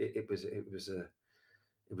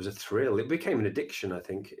a thrill. It became an addiction. I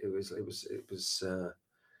think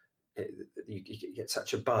you get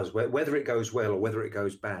such a buzz. Whether it goes well or whether it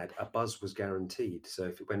goes bad, a buzz was guaranteed. So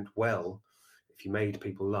if it went well, if you made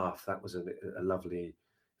people laugh, that was a lovely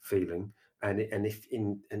feeling. And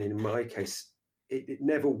in my case, it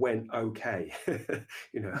never went okay.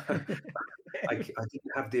 You know, I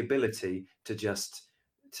didn't have the ability to just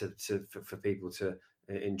for people to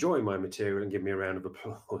enjoy my material and give me a round of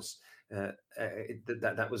applause.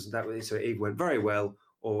 That was so it either went very well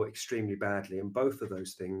or extremely badly, and both of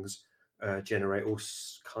those things generate all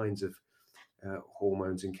kinds of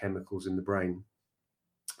hormones and chemicals in the brain,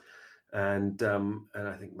 and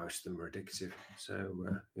I think most of them are addictive. So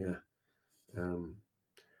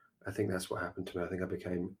I think that's what happened to me. I think I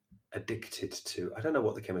became addicted to, I don't know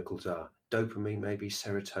what the chemicals are, dopamine, maybe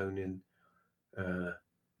serotonin.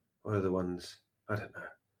 What are the ones? I don't know.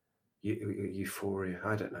 Euphoria.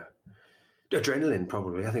 I don't know. Adrenaline,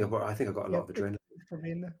 probably. I think I got a lot of adrenaline.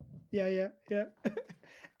 Probably in there. Yeah.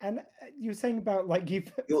 And you were saying about like you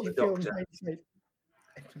You're the feel doctor.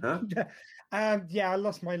 Huh? Yeah, I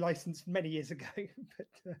lost my license many years ago.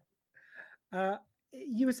 But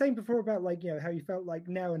you were saying before about like, you know, how you felt like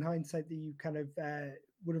now in hindsight that you kind of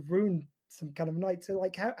would have ruined some kind of night. So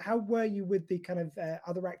like, how were you with the kind of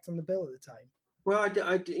other acts on the bill at the time? Well, I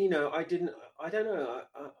don't know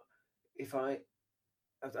if I've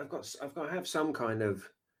got to have some kind of,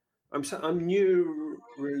 I'm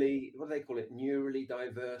neurally, what do they call it? Neurally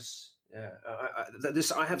diverse.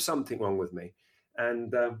 I have something wrong with me.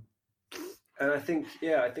 And I think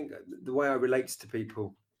the way I relate to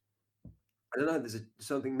people, I don't know, there's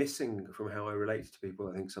something missing from how I relate to people,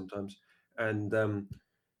 I think sometimes. And I'm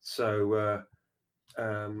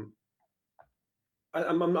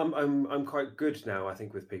quite good now, I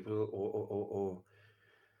think, with people, or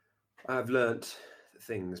I've learnt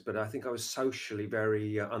things, but I think I was socially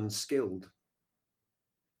very unskilled,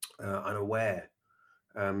 unaware.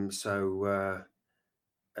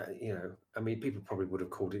 You know, I mean, people probably would have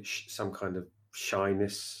called it some kind of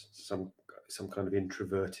shyness, some kind of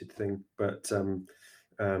introverted thing. But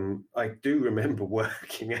I do remember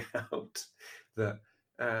working out that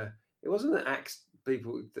it wasn't that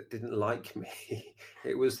people that didn't like me.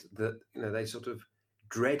 It was that, you know, they sort of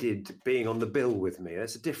dreaded being on the bill with me.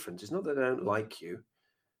 That's a difference. It's not that they don't like you.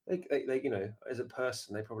 They you know, as a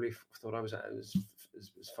person, they probably thought I was as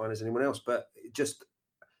fine as anyone else. But just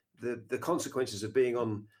the consequences of being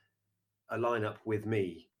on a lineup with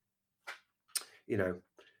me, you know,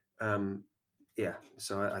 yeah.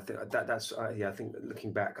 So I think that's yeah. I think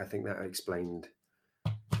looking back, I think that explained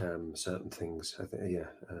certain things. I think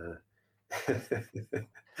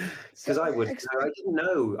because I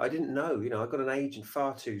didn't know. You know, I got an agent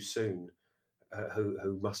far too soon,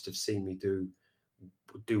 who must have seen me do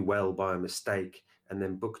well by a mistake, and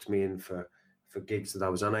then booked me in for gigs that I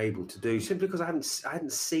was unable to do simply because I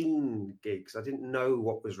hadn't seen gigs. I didn't know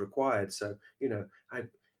what was required. So you know, I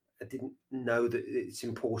didn't know that it's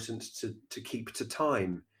important to keep to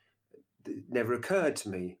time. It never occurred to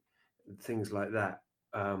me things like that,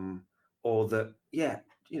 or that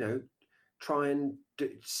you know, try and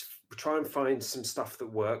find some stuff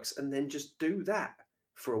that works, and then just do that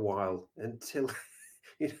for a while until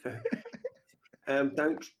you know.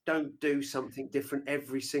 Don't do something different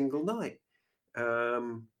every single night.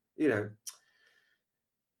 You know,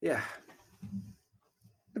 yeah.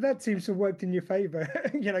 But that seems to have worked in your favour.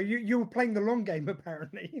 You know, you were playing the long game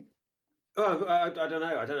apparently. Oh, I don't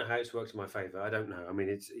know. I don't know how it's worked in my favour. I don't know. I mean,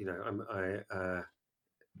 it's, you know,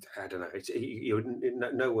 I don't know. It's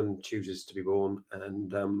no one chooses to be born,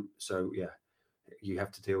 and so yeah, you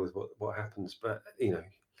have to deal with what happens. But you know,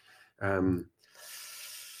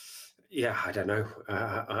 yeah, I don't know.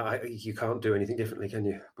 You can't do anything differently, can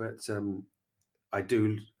you? But I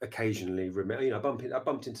do occasionally remember. You know, I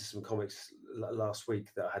bumped into some comics last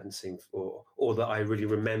week that I hadn't seen before, or that I really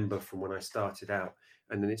remember from when I started out,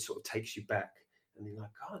 and then it sort of takes you back, and you're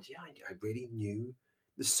like, God, yeah, I really knew.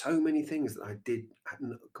 There's so many things that I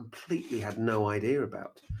completely had no idea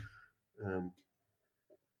about.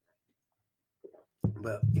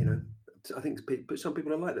 But you know, I think some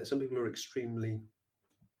people are like that. Some people are extremely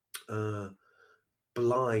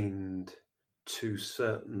blind to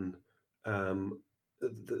certain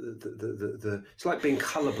it's like being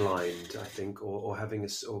colorblind, I think, or having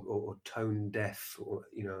or tone deaf, or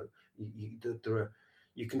you know,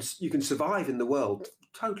 you can survive in the world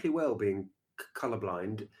totally well being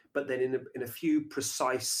colorblind, but then in a few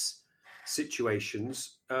precise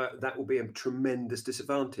situations that will be a tremendous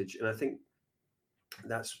disadvantage. And I think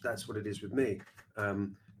that's what it is with me.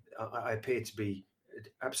 I appear to be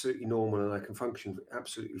absolutely normal, and I can function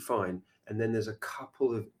absolutely fine. And then there's a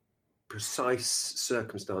couple of precise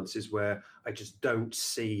circumstances where I just don't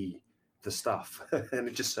see the stuff, and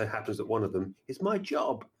it just so happens that one of them is my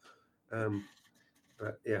job.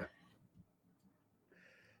 But yeah.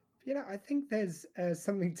 You know, I think there's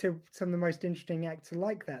something to some of the most interesting acts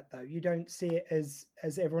like that, though. You don't see it as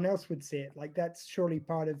everyone else would see it. Like, that's surely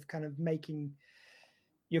part of kind of making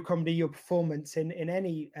your comedy, your performance in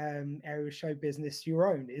any area of show business your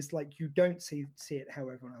own, is like you don't see it how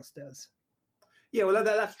everyone else does. Yeah, well,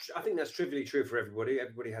 that's I think that's trivially true for everybody.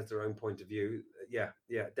 Everybody has their own point of view. Yeah,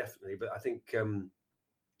 definitely. But I think you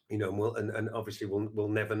know, and obviously we'll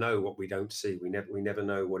never know what we don't see. We never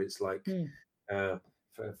know what it's like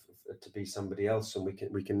to be somebody else, and we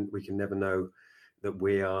can never know that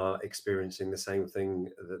we are experiencing the same thing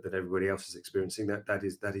that everybody else is experiencing.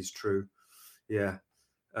 That is true. Yeah.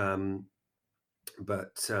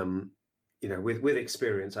 But you know, with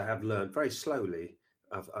experience, I have learned very slowly.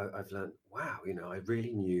 I've learned, wow, you know, I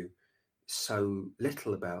really knew so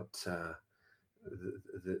little about the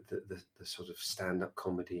sort of stand-up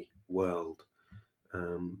comedy world.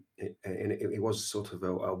 It was sort of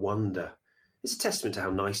a wonder. It's a testament to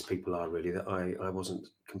how nice people are, really, that I wasn't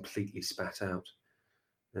completely spat out.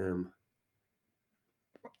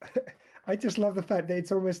 I just love the fact that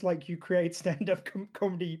it's almost like you create stand-up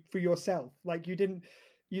comedy for yourself. Like you didn't.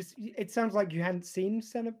 It sounds like you hadn't seen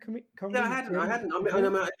stand-up comedy. No, I hadn't. I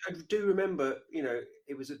mean, I do remember. You know,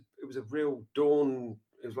 it was a real dawn.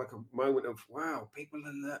 It was like a moment of wow. People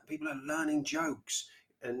are learning jokes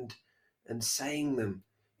and saying them.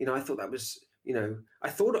 You know, I thought that was. You know, I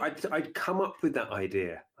thought I'd come up with that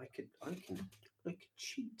idea. I could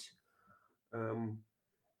cheat.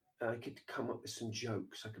 I could come up with some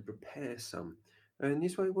jokes. I could prepare some. And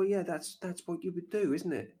this way, well, yeah, that's what you would do,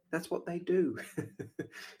 isn't it? That's what they do.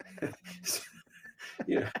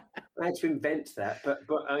 You know, I had to invent that, but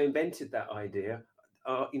I invented that idea,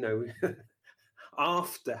 you know,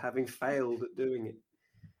 after having failed at doing it.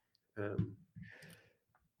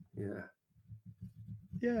 Yeah.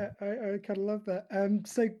 Yeah, I kind of love that.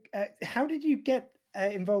 So, how did you get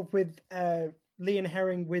involved with Lee and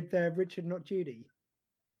Herring with Richard Not Judy?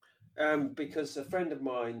 Because a friend of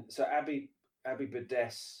mine, so Abby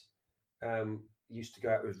Badess, used to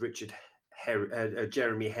go out with Richard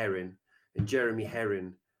Jeremy Herrin, and Jeremy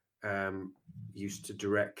Herrin used to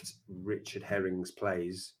direct Richard Herring's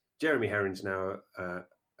plays. Jeremy Herrin's now a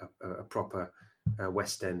proper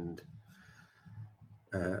West End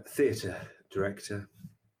theatre director,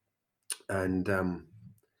 and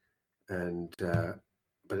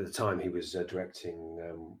but at the time he was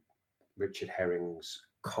directing Richard Herring's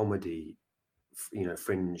comedy,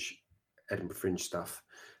 fringe, Edinburgh Fringe stuff,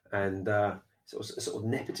 and sort of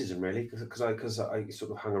nepotism really, because I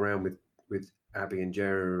sort of hung around with Abby and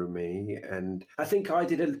Jeremy, and I think I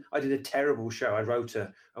did a terrible show. I wrote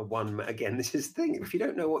a one, again, this is the thing, if you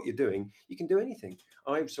don't know what you're doing, you can do anything.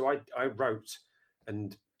 I wrote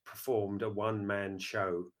and performed a one-man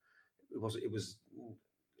show. It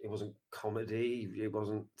wasn't comedy, it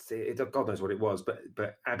wasn't theatre, God knows what it was,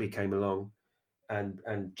 but Abby came along and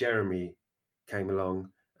Jeremy came along,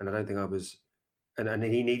 and I don't think I was, and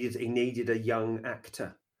he needed a young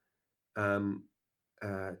actor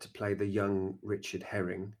to play the young Richard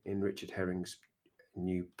Herring in Richard Herring's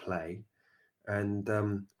new play, and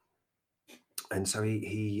so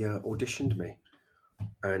he auditioned me,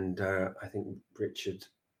 and I think Richard,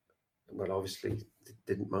 well, obviously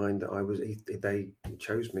didn't mind that they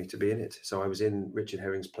chose me to be in it, so I was in Richard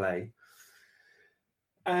Herring's play.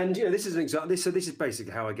 And this is an example. So this is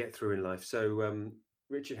basically how I get through in life. So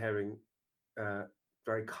Richard Herring,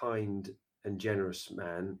 very kind and generous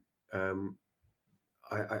man.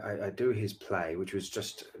 I do his play, which was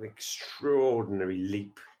just an extraordinary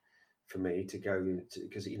leap for me to go to,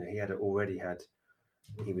 because he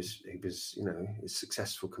was a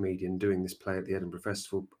successful comedian doing this play at the Edinburgh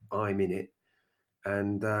Festival. I'm in it,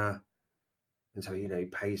 and so he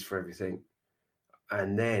pays for everything,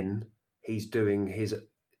 and then he's doing his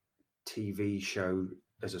TV show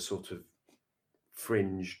as a sort of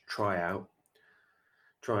fringe dry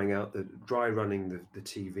running the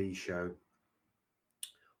TV show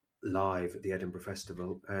live at the Edinburgh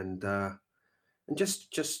Festival, and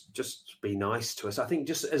just be nice to us. I think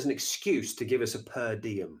just as an excuse to give us a per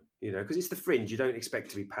diem, because it's the fringe, you don't expect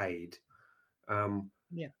to be paid.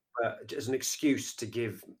 But as an excuse to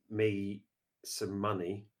give me some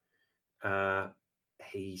money,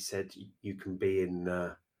 he said you can be in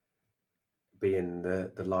the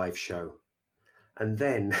live show, and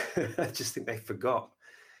then I just think they forgot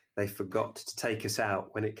to take us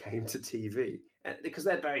out when it came to TV, because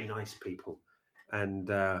they're very nice people, and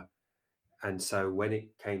so when it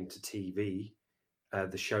came to TV,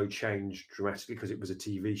 the show changed dramatically because it was a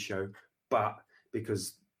TV show, but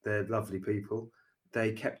because they're lovely people,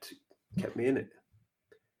 they kept me in it.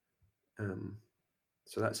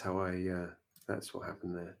 So that's how that's what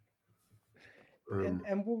happened there.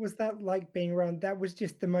 And what was that like being around? That was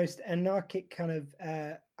just the most anarchic kind of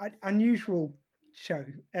unusual show,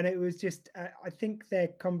 and it was just I think their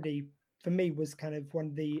comedy for me was kind of one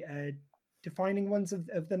of the defining ones of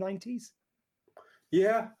the 90s.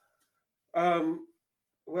 Yeah.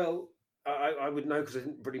 Well, I would know because I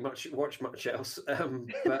didn't pretty much watch much else.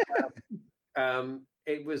 But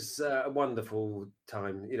it was a wonderful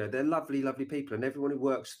time. They're lovely, lovely people, and everyone who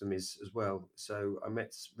works for them is as well. So I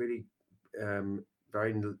met really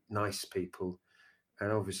very nice people,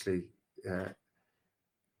 and obviously it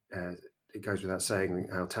goes without saying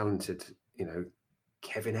how talented.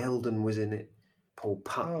 Kevin Eldon was in it, Paul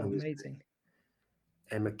Putnam was amazing,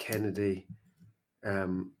 Emma Kennedy,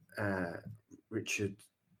 Richard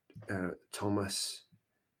Thomas.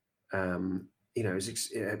 It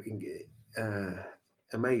was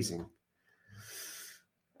amazing,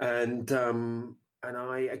 and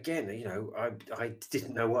I again, I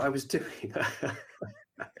didn't know what I was doing.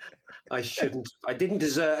 I didn't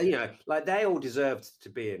deserve, like they all deserved to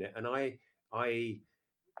be in it, and I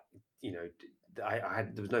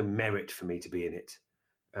there was no merit for me to be in it.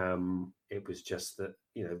 It was just that,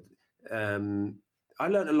 I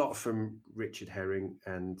learned a lot from Richard Herring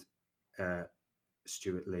and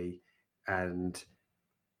Stuart Lee, and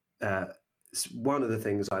one of the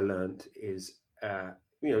things I learned is,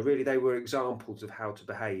 really they were examples of how to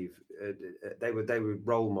behave. They were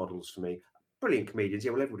role models for me. Brilliant comedians,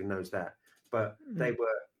 yeah, well, everybody knows that, but they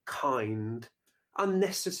were kind,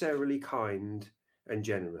 unnecessarily kind and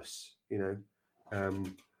generous.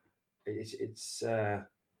 It's and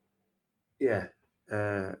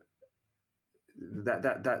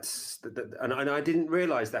I didn't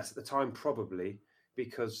realize that at the time, probably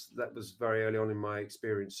because that was very early on in my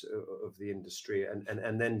experience of the industry,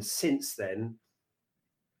 and then since then,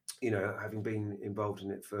 having been involved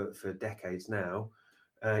in it for decades now,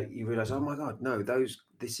 you realize, oh my God, no,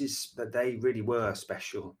 that they really were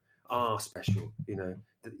special, are special.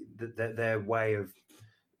 Their way of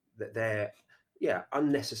their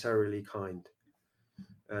unnecessarily kind,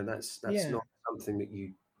 and that's Yeah. not something that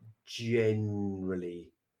you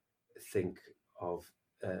generally think of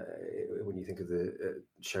when you think of the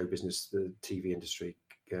show business, the TV industry,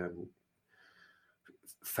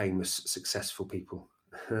 famous, successful people.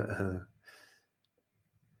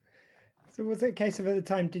 So was it a case of at the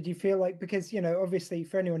time, did you feel like, because, obviously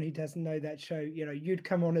for anyone who doesn't know that show, you'd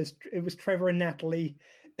come on as, it was Trevor and Natalie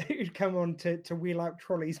who'd come on to wheel out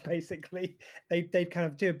trolleys, basically. They'd kind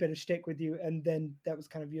of do a bit of shtick with you, and then that was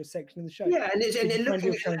kind of your section of the show. Yeah, and Did you find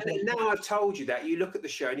looking your at, and now I've told you that, you look at the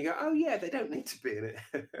show and you go, oh yeah, they don't need to be in it.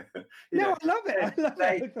 I love it. I love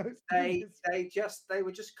it. They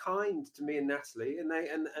were just kind to me and Natalie, and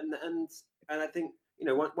I think,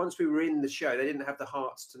 once we were in the show, they didn't have the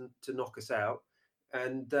hearts to knock us out,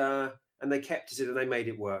 and they kept us in and they made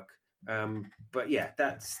it work. But yeah,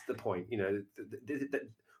 that's the point.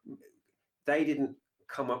 They didn't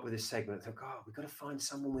come up with this segment. They thought, oh, we've got to find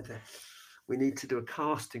someone we need to do a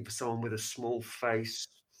casting for someone with a small face,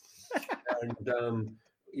 and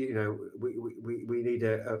we need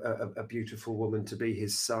a beautiful woman to be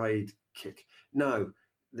his sidekick. No,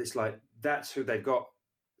 it's like that's who they've got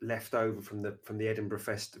left over from the Edinburgh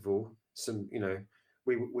Festival.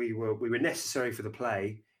 We were necessary for the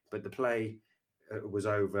play, but the play was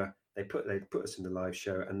over. They put us in the live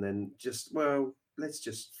show, and then let's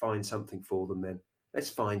just find something for them. Then let's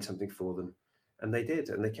find something for them, and they did,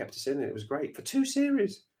 and they kept us in. And it was great for 2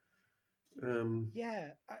 series.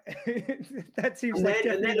 That seems and like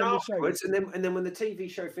then definitely afterwards, and then when the TV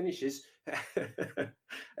show finishes,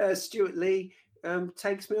 Stuart Lee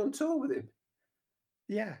takes me on tour with him.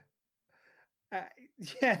 Yeah.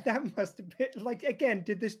 That must have been like, again,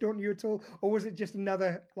 did this daunt you at all, or was it just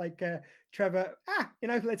another Trevor?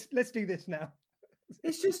 Let's do this now.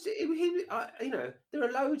 It's just there are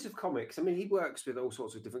loads of comics. I mean, he works with all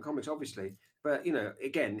sorts of different comics, obviously, but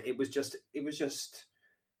again, it was just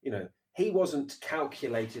he wasn't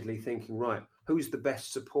calculatedly thinking, right, who's the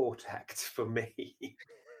best support act for me.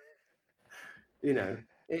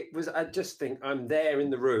 It was. I just think I'm there in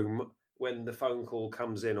the room when the phone call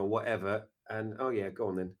comes in or whatever, and oh yeah, go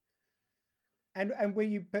on then. And were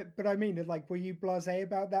you? But I mean, were you blasé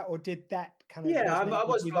about that, or did that kind of? Yeah, I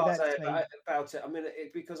was blasé about it. I mean,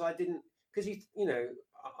 because I didn't, because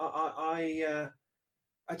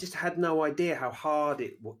I just had no idea how hard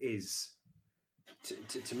it is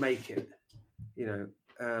to make it,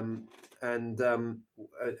 and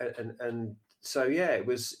so yeah, it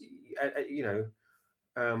was,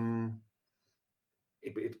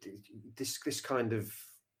 this kind of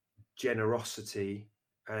generosity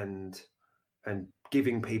and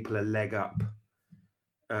giving people a leg up.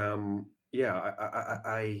 I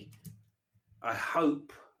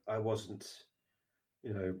hope I wasn't,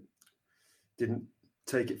 didn't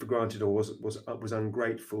take it for granted or was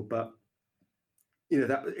ungrateful, but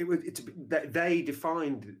that they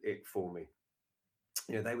defined it for me.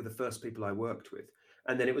 They were the first people I worked with,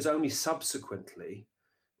 and then it was only subsequently,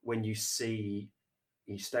 when you stay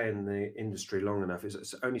in the industry long enough,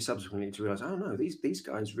 it's only subsequently to realize, oh no, these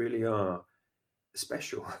guys really are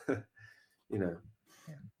special.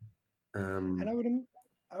 And I would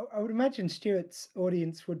imagine Stuart's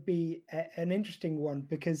audience would be an interesting one,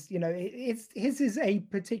 because his is a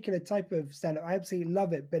particular type of stand-up. I absolutely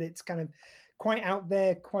love it, but it's kind of quite out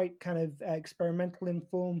there, quite kind of experimental in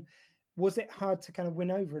form. Was it hard to kind of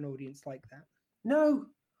win over an audience like that? No,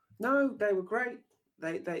 they were great.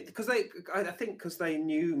 I think because they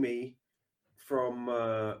knew me from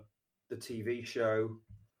the TV show,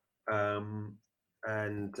 and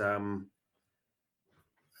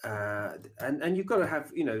you've got to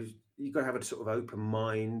have a sort of open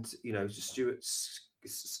mind. Stuart's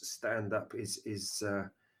stand up is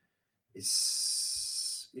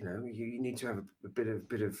you need to have a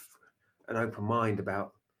bit of an open mind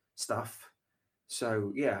about stuff.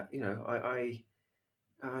 So yeah,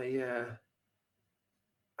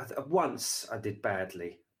 once I did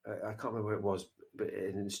badly. I can't remember where it was, but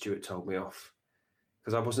Stuart told me off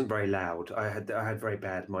because I wasn't very loud. I had very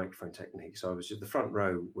bad microphone technique, so I was just, the front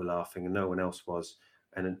row were laughing and no one else was,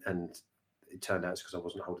 and it turned out it's because I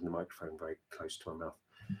wasn't holding the microphone very close to my mouth.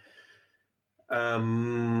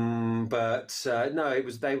 No, it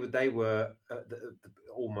was they were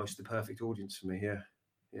almost the perfect audience for me. Yeah.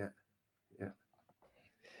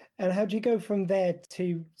 And how do you go from there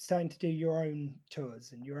to starting to do your own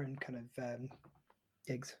tours and your own kind of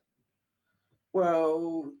gigs?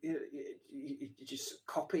 Well, you just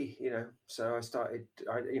copy, So I started,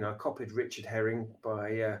 I copied Richard Herring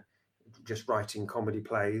by just writing comedy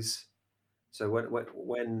plays. So when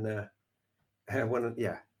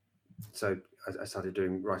So I started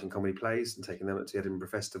writing comedy plays and taking them up to the Edinburgh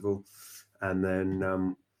Festival, and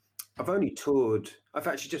then I've only toured.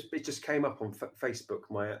 It just came up on Facebook,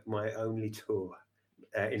 my only tour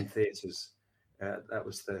in theatres. That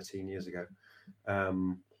was 13 years ago.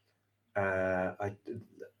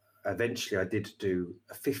 Eventually I did do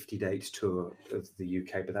a 50-date tour of the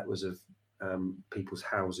UK, but that was of people's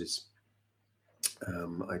houses.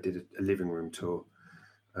 I did a living room tour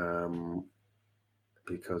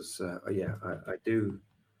because I do.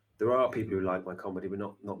 There are people who like my comedy, but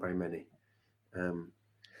not very many. What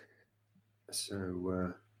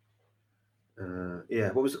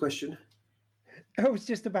was the question? It was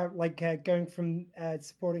just about like going from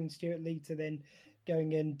supporting Stuart Lee to then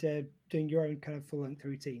going and doing your own kind of full-length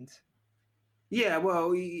routines. Yeah,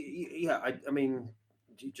 well, I mean,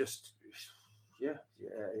 you just,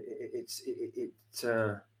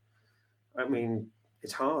 I mean,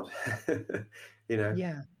 it's hard, you know.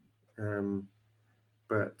 Yeah.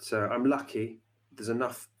 But I'm lucky. There's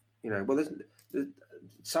enough, you know. Well, there's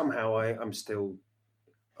somehow I'm still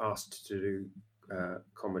asked to do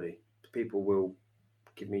comedy. People will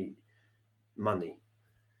give me money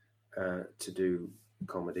to do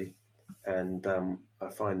comedy, and I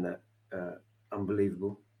find that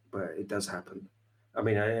unbelievable, but it does happen. I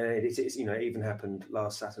mean, it's you know, it even happened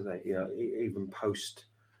last Saturday. You know, even post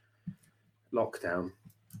lockdown,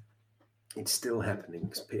 it's still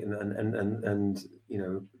happening, and you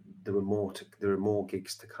know, there are more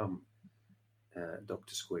gigs to come.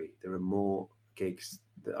 Dr. Squee, there are more gigs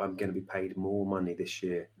that I'm going to be paid more money this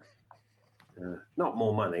year. Not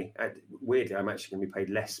more money. Weirdly, I'm actually going to be paid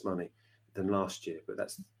less money than last year, but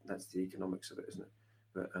that's the economics of it, isn't it?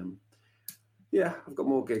 But yeah, I've got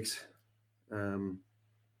more gigs, and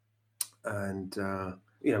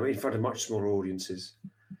you know, in front of much smaller audiences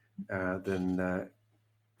than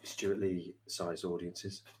Stuart Lee size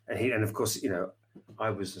audiences, and of course, you know,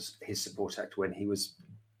 I was his support act when he was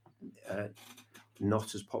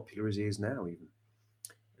not as popular as he is now, even.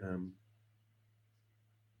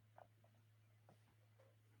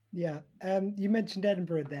 Yeah. You mentioned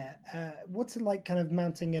Edinburgh there. What's it like kind of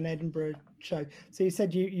mounting an Edinburgh show? So you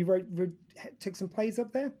said you took some plays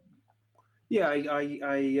up there? Yeah, I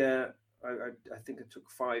think I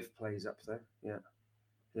took 5 plays up there.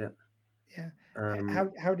 Yeah.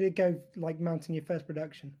 How did it go, like mounting your first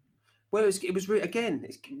production? Well, it was again,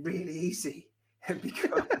 it's really easy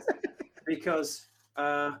because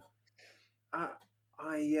I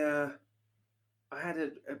had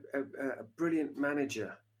a brilliant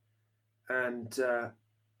manager, and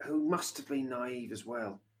who must have been naive as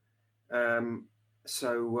well.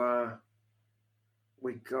 So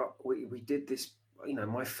we did this. You know,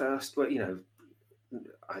 my first. Well, you know,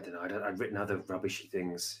 I don't know. I'd written other rubbishy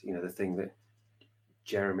things. You know, the thing that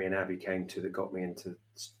Jeremy and Abby came to that got me into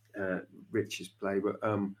Rich's play. But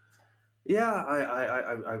I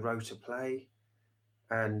wrote a play,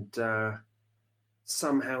 and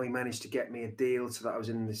somehow he managed to get me a deal so that I was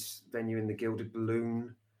in this venue in the Gilded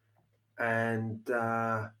Balloon, and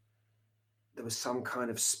there was some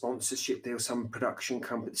kind of sponsorship deal, some production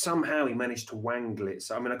company. Somehow he managed to wangle it.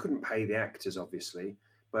 So I mean, I couldn't pay the actors, obviously,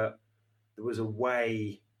 but there was a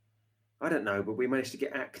way. I don't know, but we managed to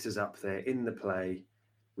get actors up there in the play.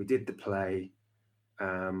 We did the play,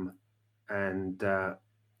 and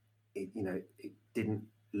it didn't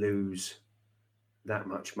lose that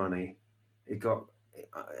much money. It got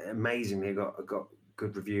amazingly, it got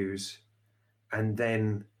good reviews, and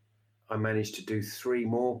then I managed to do 3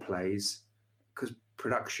 more plays because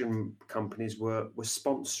production companies were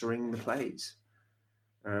sponsoring the plays.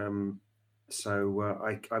 So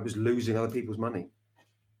I was losing other people's money,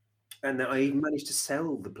 and then I even managed to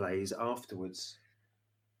sell the plays afterwards.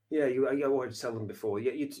 Yeah, you already sell them before.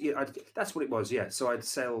 Yeah, that's what it was. Yeah, so I'd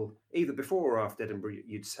sell either before or after Edinburgh.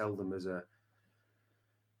 You'd sell them as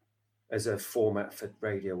a format for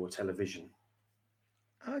radio or television.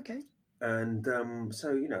 Okay. And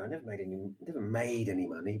so you know, I never made any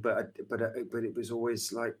money, but it was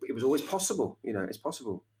always like it was always possible. You know, it's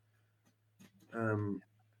possible.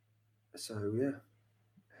 So yeah.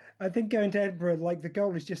 I think going to Edinburgh, like the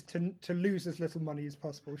goal is just to lose as little money as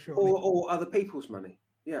possible, sure. Or other people's money.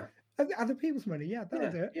 Yeah. Other people's money, yeah,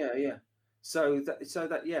 that'll do it. Yeah. So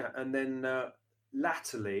that yeah, and then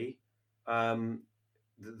latterly, the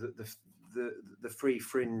free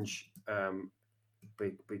fringe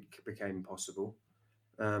became possible.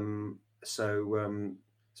 So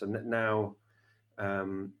now,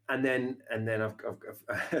 and then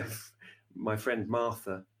I've my friend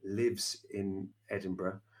Martha lives in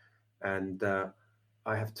Edinburgh, and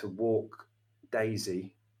I have to walk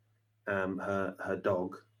Daisy, her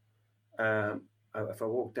dog, if I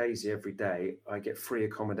walk Daisy every day, I get free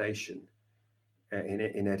accommodation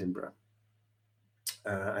in Edinburgh,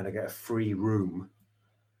 and I get a free room.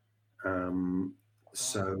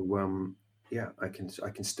 So yeah, I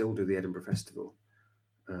can still do the Edinburgh Festival,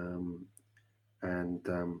 and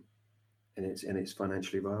it's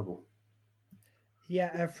financially viable.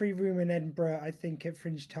 Yeah, a free room in Edinburgh, I think at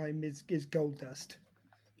Fringe Time is gold dust.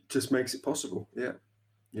 Just makes it possible. Yeah.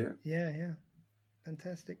 Yeah.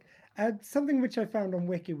 Fantastic. Something which I found on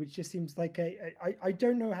Wiki, which just seems like I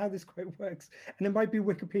don't know how this quite works, and it might be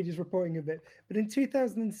Wikipedia's reporting of it, but in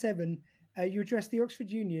 2007, you addressed the Oxford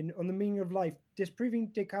Union on the meaning of life, disproving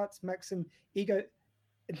Descartes' maxim ego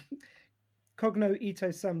cogno ito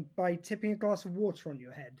sum by tipping a glass of water on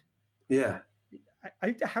your head. Yeah.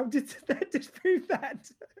 How did that disprove that?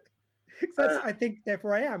 That's, I think,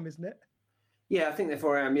 therefore I am, isn't it? Yeah, I think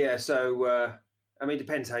therefore I am. Yeah. So I mean, it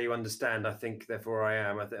depends how you understand. I think therefore I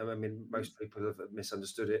am. I mean, most people have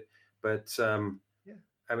misunderstood it, but yeah.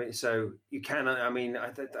 I mean, so you can. I mean,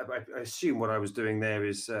 I assume what I was doing there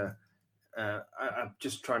is I'm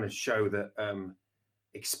just trying to show that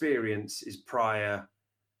experience is prior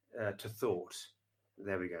to thought.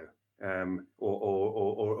 There we go.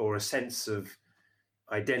 Or a sense of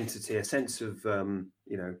identity, a sense of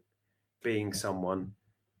being someone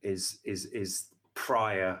is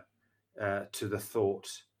prior to the thought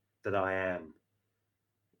that I am.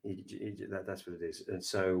 That's what it is. And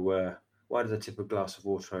so why did I tip a glass of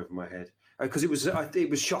water over my head? Because it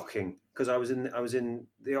was shocking, because I was in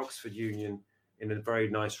the Oxford Union in a very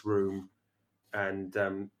nice room, and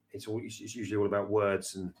it's usually all about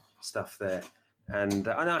words and stuff there. And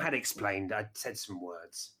I had explained, I'd said some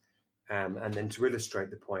words, and then to illustrate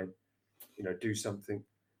the point, do something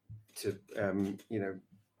to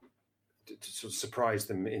to sort of surprise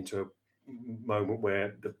them into a moment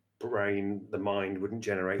where the mind wouldn't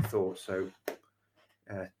generate thought. So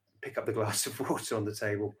pick up the glass of water on the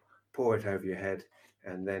table, pour it over your head,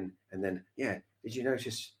 and then yeah. Did you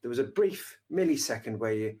notice there was a brief millisecond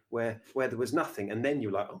where there was nothing, and then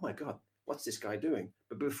you're like, oh my God, what's this guy doing?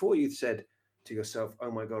 But before you said to yourself, oh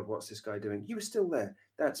my God, what's this guy doing? You were still there.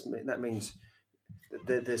 That means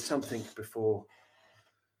that there's something before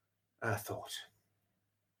thought.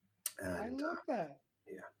 And, I love that.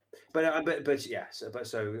 Yeah, but yeah. So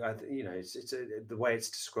it's the way it's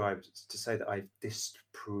described to say that I've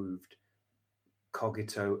disproved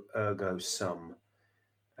cogito ergo sum.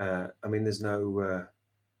 I mean, there's no.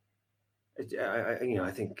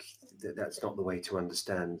 I think that's not the way to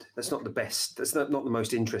understand. That's not the best. That's not the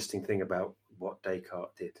most interesting thing about what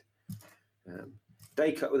Descartes did.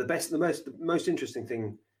 Descartes, the most interesting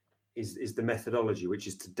thing is the methodology, which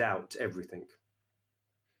is to doubt everything.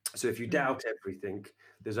 So if you doubt everything,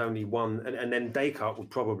 there's only one, and then Descartes would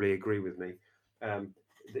probably agree with me. That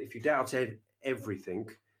if you doubt everything,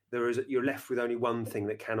 you're left with only one thing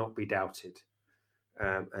that cannot be doubted.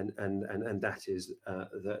 And that is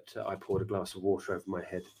that I poured a glass of water over my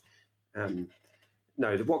head.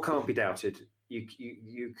 No, what can't be doubted?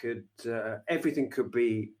 You could everything could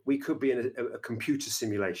be. We could be in a computer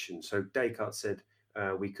simulation. So Descartes said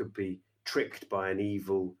we could be tricked by an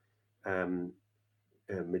evil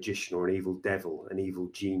magician or an evil devil, an evil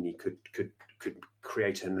genie could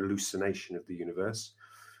create an hallucination of the universe.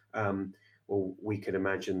 Or we could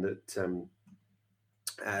imagine that.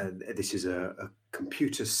 This is a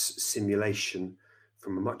computer simulation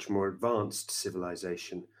from a much more advanced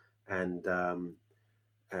civilization, and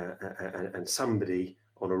somebody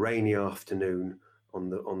on a rainy afternoon on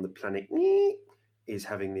the planet is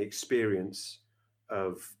having the experience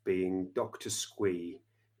of being Dr. Squee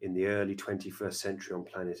in the early 21st century on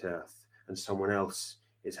planet Earth, and someone else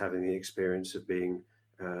is having the experience of being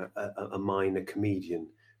a minor comedian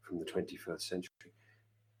from the 21st century.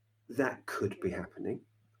 That could be happening.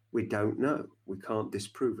 We don't know. We can't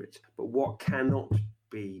disprove it. But what cannot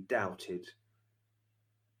be doubted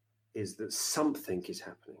is that something is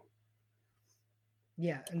happening.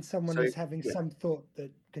 Yeah, and someone is having some thought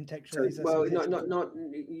that contextualizes. So, well, not.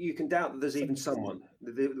 You can doubt that there's even someone.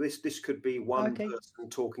 This could be one person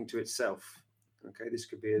talking to itself. Okay, this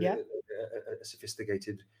could be a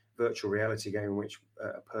sophisticated virtual reality game in which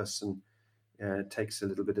a person takes a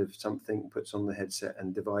little bit of something, puts on the headset,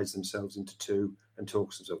 and divides themselves into two and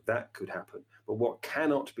talks to themselves. That could happen. But what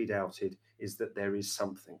cannot be doubted is that there is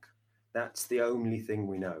something. That's the only thing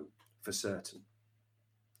we know for certain.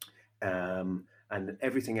 And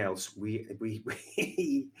everything else we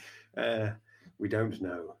don't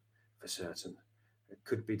know for certain. It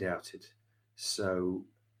could be doubted. So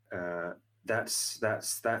that's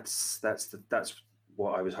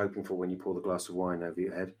what I was hoping for when you pour the glass of wine over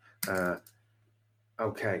your head.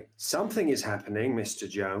 Okay, something is happening, Mr.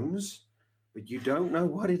 Jones, but you don't know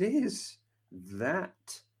what it is.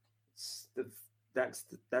 That's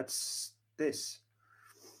this.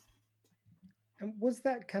 And was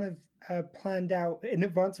that kind of planned out in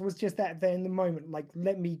advance? Or was just that there in the moment? Like,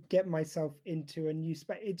 let me get myself into a new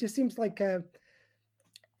space. It just seems like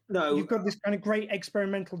No, you've got this kind of great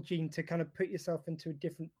experimental gene to kind of put yourself into a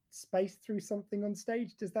different space through something on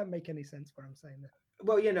stage. Does that make any sense? What I'm saying there?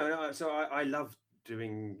 well, no, so I love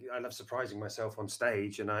surprising myself on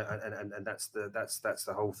stage, and that's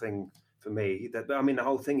the whole thing for me. The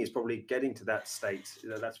whole thing is probably getting to that state.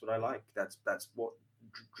 That's what I like. That's what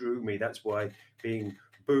drew me. That's why being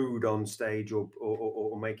booed on stage or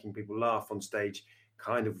making people laugh on stage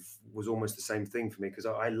kind of was almost the same thing for me, because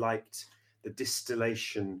I liked the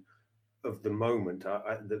distillation of the moment.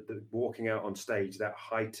 The walking out on stage, that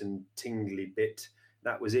heightened tingly bit,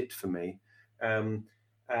 that was it for me. They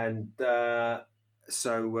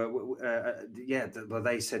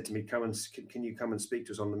said to me, can you come and speak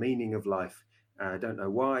to us on the meaning of life? I don't know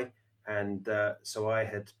why. And so I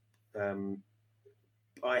had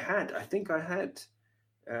I'd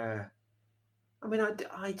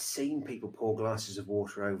seen people pour glasses of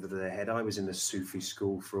water over their head. I was in a Sufi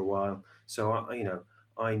school for a while, so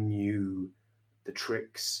I knew the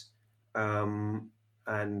tricks, and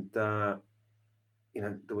there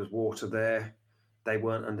was water there. They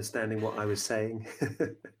weren't understanding what I was saying.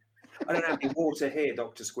 I don't have any water here,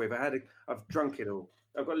 Dr. Squibb. I've drunk it all.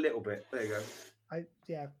 I've got a little bit. There you go. Okay.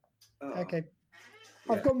 Yeah.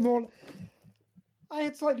 I've got more. I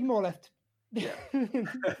had slightly more left. Yeah.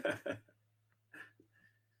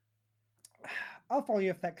 I'll follow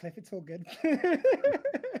you off that cliff. It's all good.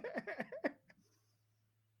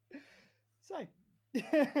 So,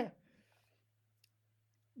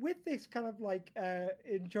 with this kind of like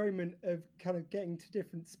enjoyment of kind of getting to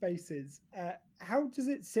different spaces, how does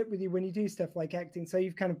it sit with you when you do stuff like acting? So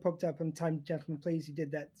you've kind of popped up on Time Gentlemen Please. You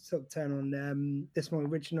did that sort of turn on This Morning,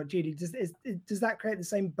 Richard Not Judy. Does that create the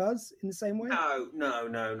same buzz in the same way? No,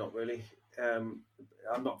 not really.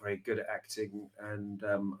 I'm not very good at acting, and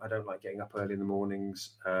I don't like getting up early in the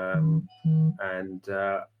mornings, and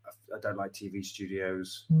I don't like TV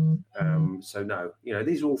studios. So no,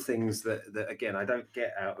 these are all things that again, I don't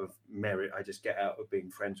get out of merit. I just get out of being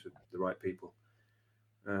friends with the right people.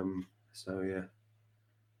 So yeah.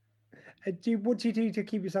 What do you do to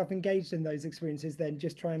keep yourself engaged in those experiences then?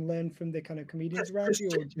 Just try and learn from the kind of comedians around you,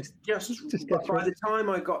 or just by the time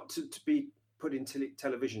I got to be put in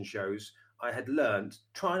television shows, I had learned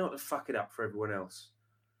try not to fuck it up for everyone else.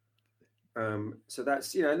 So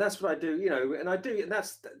that's and that's what I do, and I do, and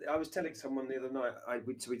I was telling someone the other night.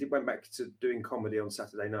 We went back to doing comedy on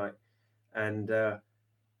Saturday night, and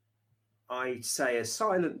I say a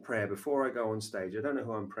silent prayer before I go on stage. I don't know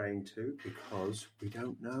who I'm praying to, because we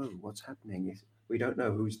don't know what's happening. We don't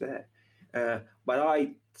know who's there. But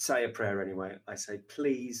I say a prayer anyway. I say,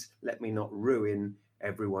 please let me not ruin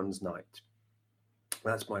everyone's night.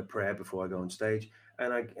 That's my prayer before I go on stage,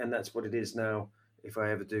 and that's what it is now. If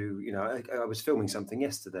I ever do, I was filming something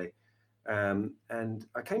yesterday, and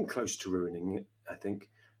I came close to ruining it, I think.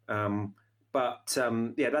 That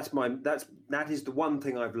is the one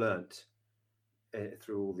thing I've learnt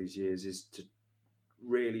through all these years, is to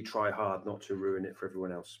really try hard not to ruin it for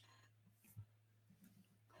everyone else.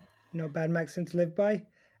 Not a bad maxim to live by.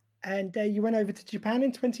 And you went over to Japan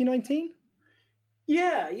in 2019?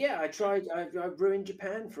 Yeah, I tried. I've ruined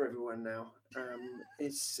Japan for everyone now.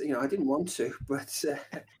 It's I didn't want to, but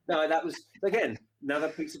no, that was again another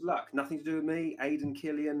piece of luck. Nothing to do with me. Aidan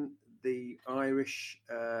Killian, the Irish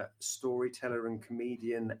storyteller and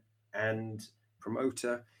comedian and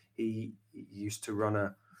promoter, he used to run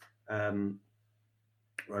a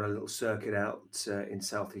little circuit out in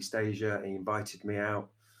Southeast Asia. He invited me out,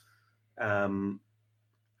 and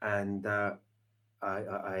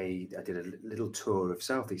I did a little tour of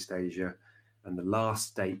Southeast Asia, and the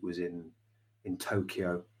last date was in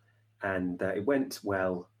Tokyo, and it went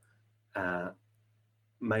well,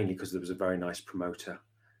 mainly because there was a very nice promoter,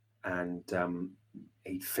 and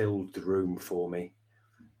he filled the room for me,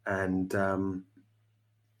 and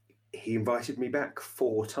he invited me back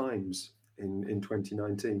 4 times in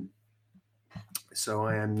 2019. So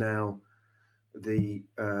I am now the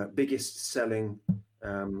biggest selling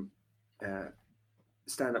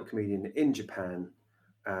stand-up comedian in Japan,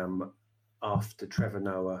 after Trevor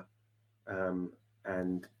Noah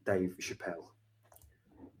and Dave Chappelle.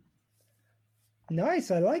 Nice,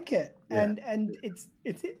 I like it. Yeah. And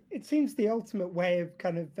it seems the ultimate way of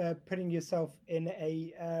kind of putting yourself in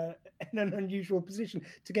in an unusual position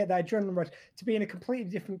to get that adrenaline rush, to be in a completely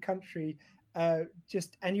different country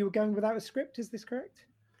and you were going without a script. Is this correct?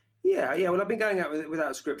 Yeah. Well, I've been going out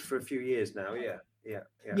without a script for a few years now. Yeah. I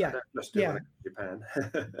don't just do it when I go to Japan.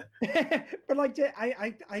 But like,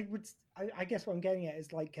 I guess what I'm getting at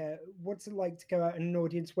is like, what's it like to go out in an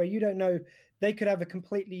audience where you don't know, they could have a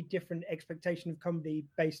completely different expectation of comedy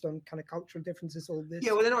based on kind of cultural differences. All this.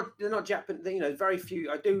 Yeah, well, they're not Japan. You know, very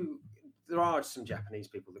few. There are some Japanese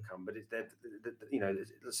people that come, but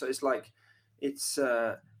so it's like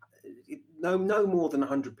no more than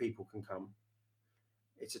 100 people can come.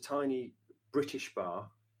 It's a tiny British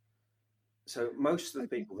bar. So most of the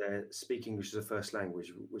people there speak English as a first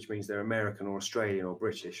language, which means they're American or Australian or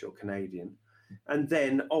British or Canadian. And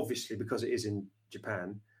then obviously, because it is in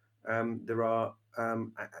Japan, there are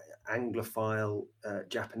Anglophile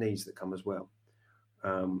Japanese that come as well.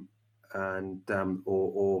 Or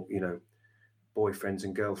boyfriends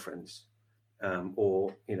and girlfriends,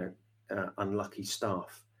 or unlucky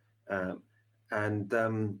staff. I'm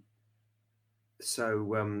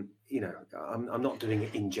not doing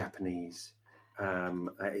it in Japanese. I'm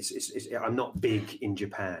not big in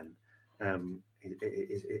Japan.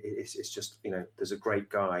 It's just, there's a great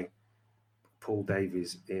guy, Paul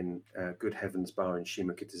Davies, in Good Heavens Bar in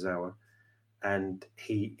Shimokitazawa, and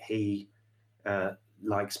he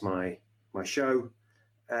likes my show,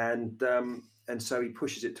 and so he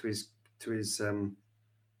pushes it to his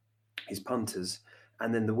punters.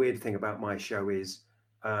 And then the weird thing about my show is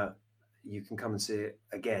you can come and see it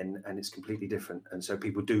again, and it's completely different. And so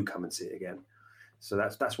people do come and see it again. So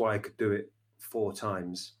that's why I could do it 4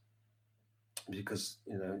 times, because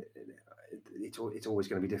it's always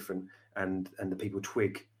going to be different, and the people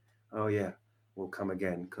twig, oh yeah, we'll come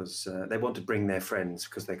again, because they want to bring their friends,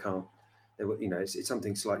 because they can't. It's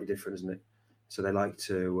something slightly different, isn't it? So they like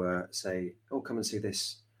to say, oh, come and see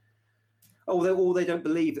this. Oh, they don't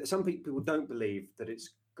believe that. Some people don't believe that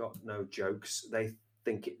it's got no jokes. They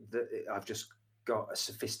think that I've just got a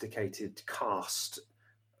sophisticated cast,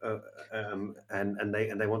 and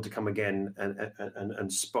they want to come again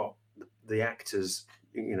and spot the actors,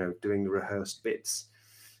 doing the rehearsed bits.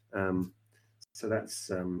 So that's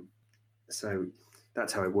how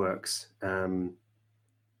it works. I've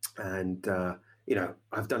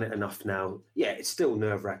done it enough now. Yeah, it's still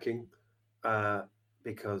nerve-wracking,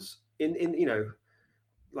 because in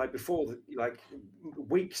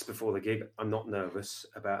weeks before the gig, I'm not nervous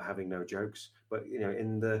about having no jokes. But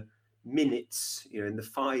in the minutes, in the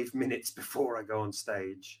 5 minutes before I go on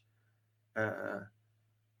stage, then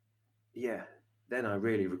I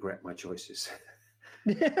really regret my choices.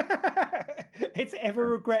 It's ever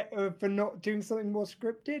regret for not doing something more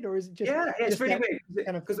scripted, or is it just? Yeah, it's really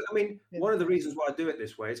weird, because one of the reasons why I do it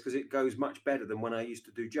this way is because it goes much better than when I used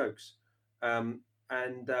to do jokes, and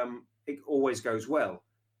it always goes well,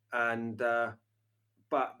 and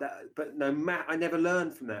but no matter, I never learn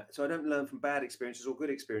from that. So I don't learn from bad experiences or good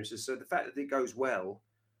experiences. So the fact that it goes well,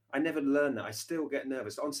 I never learn that. I still get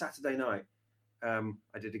nervous. On Saturday night, I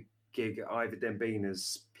did a gig at Ivor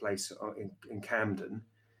Dembina's place in Camden,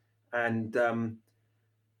 and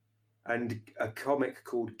a comic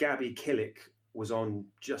called Gabby Killick was on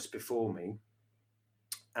just before me,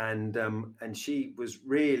 and she was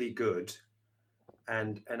really good,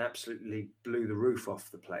 and absolutely blew the roof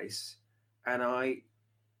off the place, and I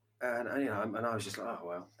was just like, oh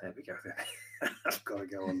well, there we go. I've got to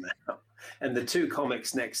go on now. And the 2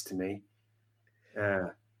 comics next to me,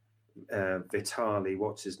 Vitali,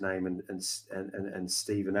 what's his name, and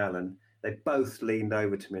Stephen Allen, they both leaned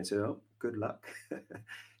over to me and said, oh, good luck.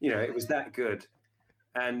 It was that good.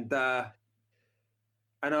 And I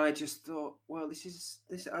just thought, well, it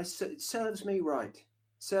serves me right.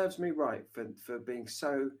 Serves me right for being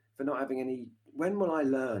for not having any. When will I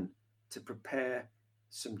learn to prepare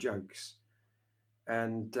some jokes?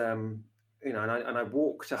 And I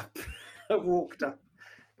walked up. I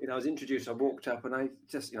was introduced. I walked up, and I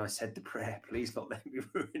just, I said the prayer. Please not let me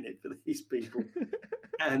ruin it for these people.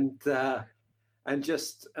 and I was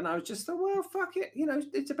just thought, well, fuck it.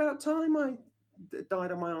 It's about time I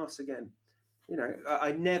died on my arse again.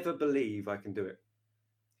 I never believe I can do it.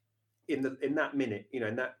 In that minute,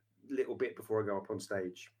 in that little bit before I go up on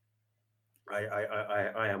stage,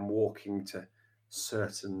 I am walking to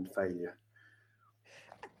certain failure.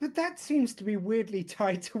 But that seems to be weirdly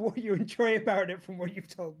tied to what you enjoy about it, from what you've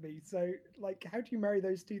told me. So, like, how do you marry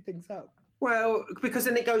those 2 things up? Well, because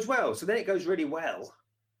then it goes well. So then it goes really well,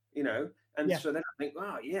 And so then I think,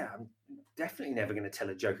 oh, yeah, I'm definitely never going to tell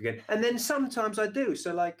a joke again. And then sometimes I do.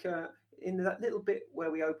 So, like, in that little bit where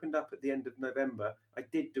we opened up at the end of November, I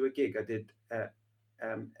did do a gig. I did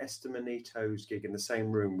Esther Manito's gig in the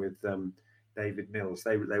same room with David Mills.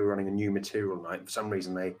 They were running a new material night. For some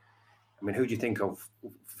reason, they I mean, who do you think of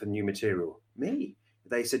for new material? Me.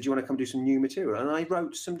 They said, "Do you want to come do some new material?" And I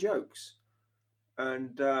wrote some jokes,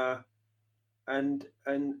 and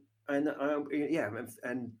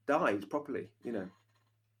died properly, you know.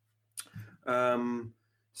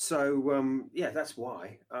 That's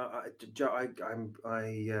why I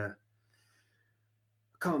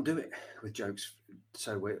can't do it with jokes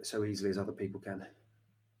so easily as other people can.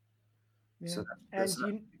 Yeah. So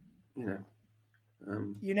and you know.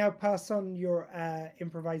 You now pass on your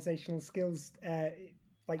improvisational skills.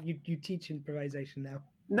 Like you teach improvisation now.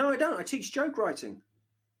 No, I don't. I teach joke writing.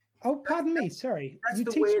 Oh, pardon me. Sorry. That's You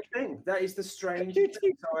the teach. weird thing. That is the strange You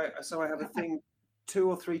thing. So I have a thing 2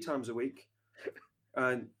 or 3 times a week,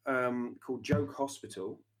 called Joke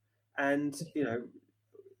Hospital, and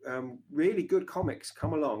really good comics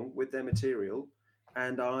come along with their material,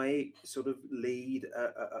 and I sort of lead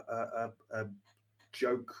a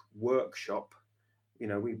joke workshop. You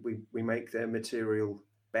know, we make their material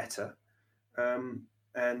better, and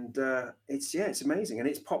it's amazing, and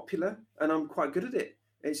it's popular, and I'm quite good at it.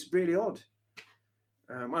 It's really odd.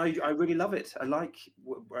 I really love it. I like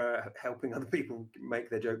helping other people make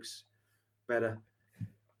their jokes better.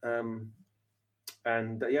 I've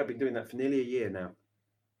been doing that for nearly a year now,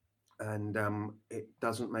 and it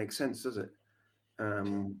doesn't make sense, does it?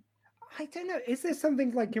 I don't know. Is there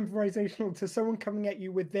something like improvisational to someone coming at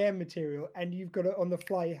you with their material and you've got to on the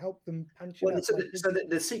fly help them punch it up?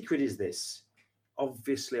 The secret is this.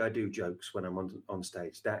 Obviously, I do jokes when I'm on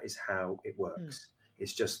stage. That is how it works.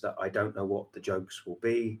 It's just that I don't know what the jokes will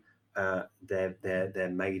be.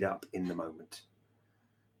 They're made up in the moment.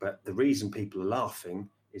 But the reason people are laughing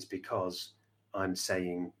is because I'm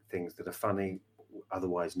saying things that are funny,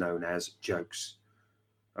 otherwise known as jokes.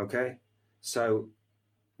 Okay, so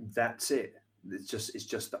that's it. It's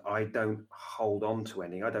just that I don't hold on to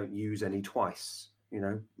any. I don't use any twice. You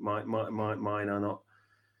know, mine are not.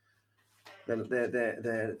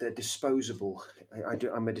 They're disposable.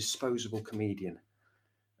 I'm a disposable comedian.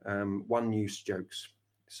 One-use jokes.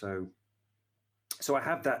 So I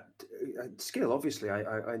have that skill. Obviously,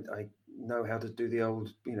 I know how to do the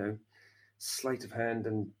old, sleight of hand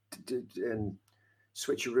and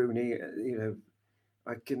switcheroony.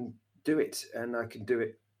 I can do it, and I can do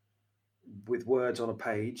it with words on a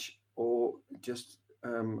page or just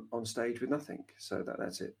on stage with nothing. So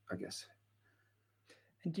that's it, I guess.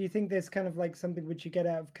 And do you think there's kind of like something which you get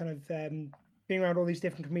out of kind of being around all these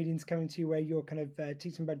different comedians coming to you where you're kind of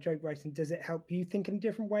teaching about joke writing? Does it help you think in a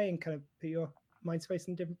different way and kind of put your mind space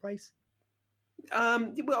in a different place?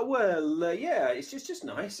 Yeah, it's just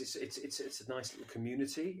nice. It's a nice little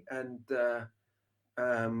community, and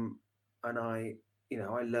I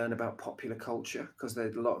learn about popular culture because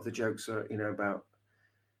a lot of the jokes are about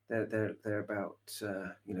they're about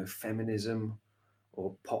feminism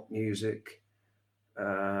or pop music,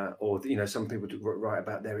 or some people write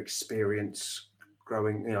about their experience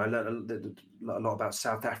growing. I learned a lot about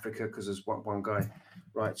South Africa because there's one guy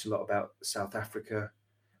writes a lot about South Africa,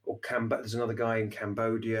 or there's another guy in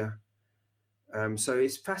Cambodia. So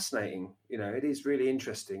it's fascinating. It is really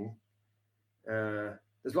interesting.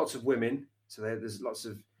 There's lots of women, so there's lots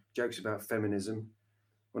of jokes about feminism.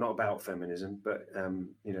 Well, not about feminism, but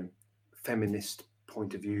feminist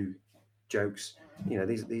point of view jokes.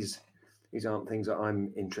 These aren't things that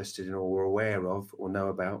I'm interested in or aware of or know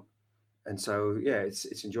about, and so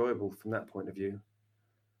it's enjoyable from that point of view.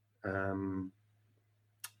 And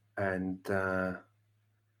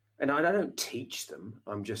I don't teach them.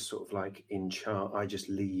 I'm just sort of like in charge. I just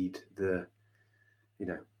lead the,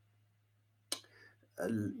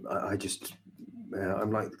 I'm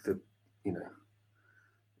like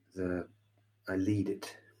I lead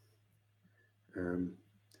it.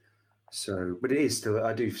 But it is still,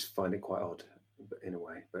 I do find it quite odd in a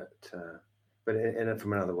way, but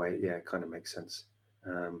from another way, it kind of makes sense.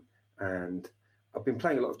 And I've been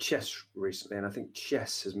playing a lot of chess recently, and I think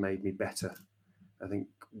chess has made me better. I think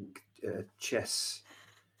chess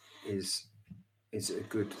is a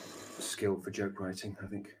good skill for joke writing, I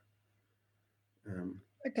think.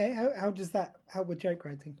 Okay, how does that help with joke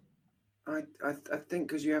writing? I think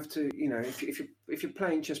because you have to, if you're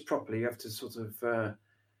playing chess properly, you have to sort of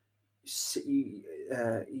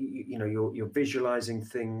you're visualizing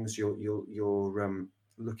things. You're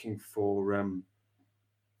looking for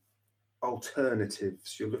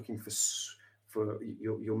alternatives. You're looking for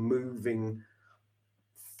you're moving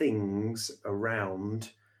things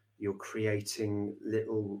around. You're creating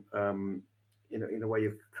little in a way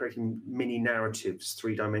you're creating mini narratives,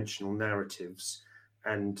 3-dimensional narratives,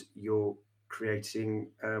 and you're creating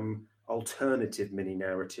alternative mini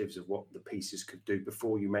narratives of what the pieces could do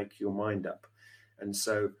before you make your mind up. And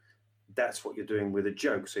so that's what you're doing with a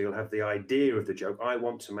joke. So you'll have the idea of the joke. I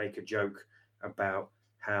want to make a joke about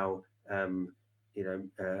how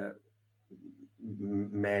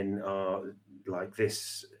men are like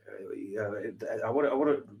this. I want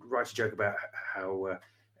to write a joke about how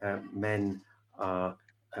men are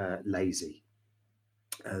lazy,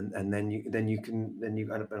 and I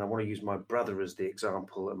want to use my brother as the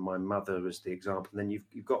example and my mother as the example. And then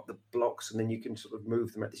you've got the blocks, and then you can sort of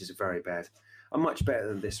move them. This is very bad. I'm much better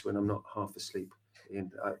than this when I'm not half asleep.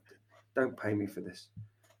 And don't pay me for this.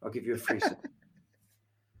 I'll give you a free set.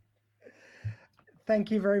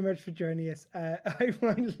 Thank you very much for joining us. I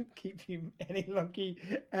won't keep you any longer.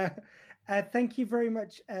 Thank you very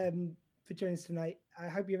much for joining us tonight. I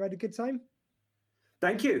hope you've had a good time.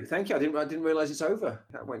 Thank you. I didn't realise it's over.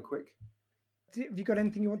 That went quick. Have you got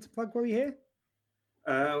anything you want to plug while you're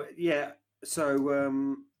here? Yeah.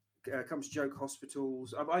 So comes to Joke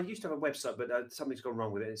Hospitals. I used to have a website, but something's gone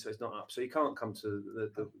wrong with it, so it's not up. So you can't come to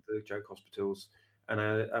the Joke Hospitals. And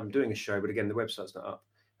I'm doing a show, but again, the website's not up.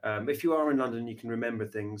 If you are in London, you can remember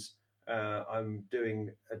things. I'm doing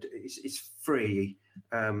it's free.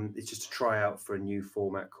 It's just a tryout for a new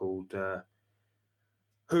format called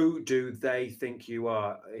Who Do They Think You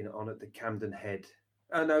Are on at the Camden Head.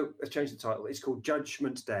 No, let's change the title. It's called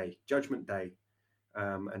Judgment Day.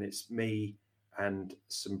 And it's me and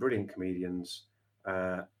some brilliant comedians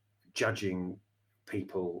judging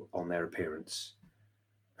people on their appearance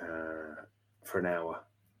for an hour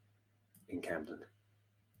in Camden.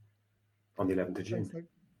 On the 11th of June.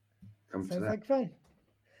 Sounds like fun.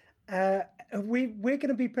 We're going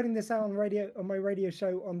to be putting this out on my radio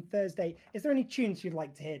show on Thursday. Is there any tunes you'd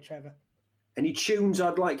like to hear, Trevor? Any tunes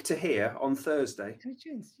I'd like to hear on Thursday? Any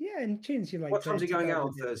tunes? Yeah, any tunes you'd like what to hear. What time's it going out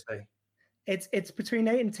on Thursday? It's between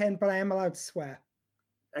 8 and 10, but I am allowed to swear.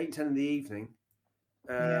 8 and 10 in the evening?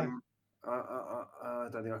 Yeah. I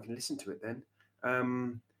don't think I can listen to it then.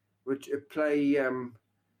 Would you play...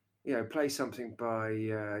 play something by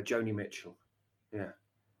Joni Mitchell. Yeah.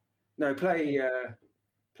 No, play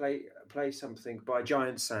something by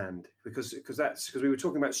Giant Sand because we were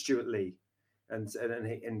talking about Stuart Lee, and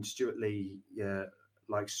Stuart Lee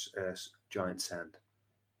likes Giant Sand.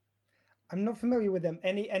 I'm not familiar with them.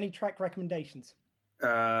 Any track recommendations?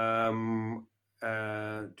 I don't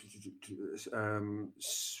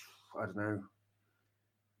know.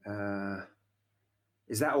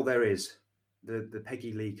 Is That All There Is? The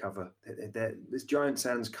Peggy Lee cover. This Giant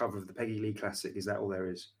Sand's cover of the Peggy Lee classic, Is That All There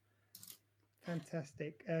Is?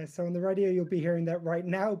 Fantastic. So on the radio, you'll be hearing that right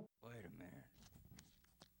now. Wait a minute.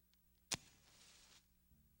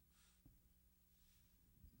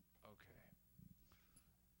 Okay.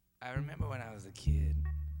 I remember when I was a kid,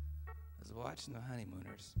 I was watching The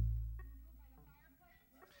Honeymooners.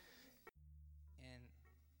 And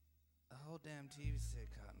the whole damn TV set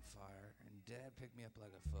caught on fire, and Dad picked me up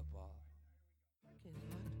like a football.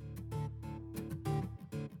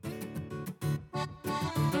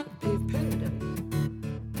 Paved Paradise.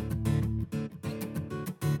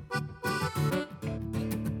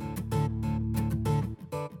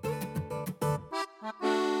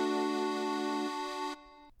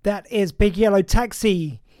 That is Big Yellow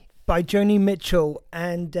Taxi by Joni Mitchell.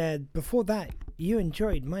 And before that, you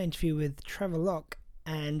enjoyed my interview with Trevor Lock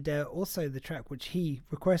and also the track which he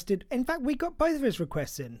requested. In fact, we got both of his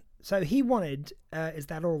requests in. So he wanted Is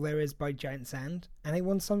That All There Is by Giant Sand, and he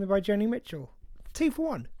wanted something by Joni Mitchell. 2 for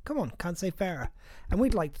 1. Come on, can't say fairer. And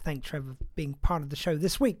we'd like to thank Trevor for being part of the show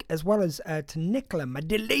this week, as well as to Nicola, my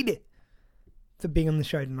dear lady, for being on the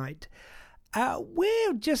show tonight.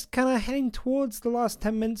 We're just kind of heading towards the last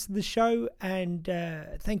 10 minutes of the show, and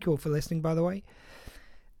thank you all for listening, by the way.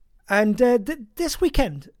 And this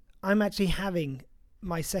weekend, I'm actually having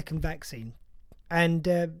my second vaccine. And,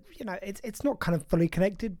 it's not kind of fully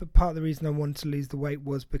connected, but part of the reason I wanted to lose the weight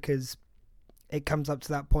was because it comes up to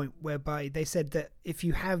that point whereby they said that if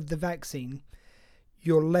you have the vaccine,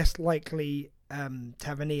 you're less likely to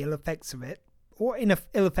have any ill effects of it, or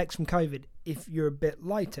ill effects from COVID if you're a bit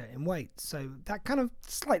lighter in weight. So that kind of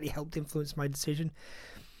slightly helped influence my decision.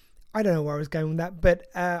 I don't know where I was going with that, but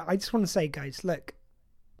I just want to say, guys, look,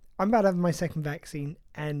 I'm about to have my second vaccine,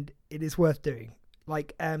 and it is worth doing.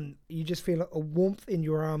 Like, you just feel a warmth in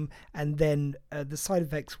your arm, and then the side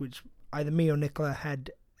effects, which either me or Nicola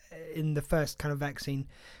had in the first kind of vaccine,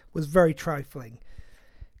 was very trifling.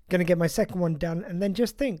 Going to get my second one done, and then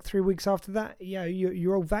just think, 3 weeks after that,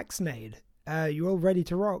 you're all vaccinated. You're all ready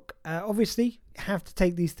to rock. Obviously, have to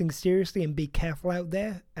take these things seriously and be careful out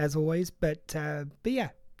there, as always. But yeah,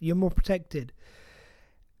 you're more protected.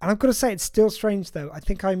 And I've got to say, it's still strange, though. I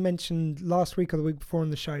think I mentioned last week or the week before on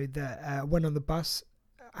the show that I went on the bus.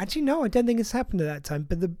 Actually, no, I don't think it's happened at that time.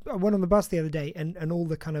 But I went on the bus the other day, and all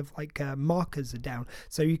the kind of like markers are down,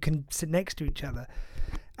 so you can sit next to each other.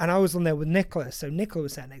 And I was on there with Nicola, so Nicola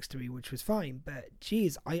was sat next to me, which was fine. But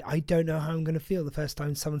geez, I don't know how I'm going to feel the first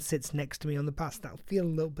time someone sits next to me on the bus. That'll feel a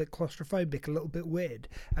little bit claustrophobic, a little bit weird.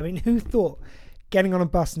 I mean, who thought getting on a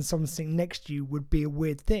bus and someone sitting next to you would be a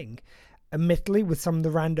weird thing? Admittedly, with some of the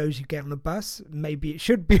randos you get on the bus, maybe it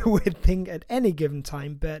should be a weird thing at any given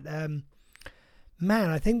time. But man,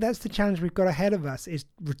 I think that's the challenge we've got ahead of us, is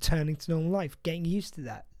returning to normal life, getting used to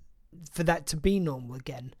that, for that to be normal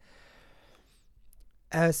again.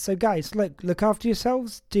 So guys, look after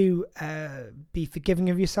yourselves. Do be forgiving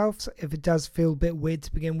of yourselves if it does feel a bit weird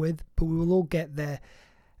to begin with, but we will all get there,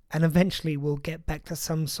 and eventually we'll get back to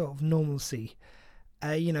some sort of normalcy.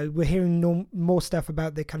 We're hearing more stuff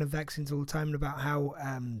about the kind of vaccines all the time, and about how,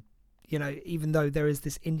 even though there is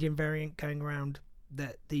this Indian variant going around,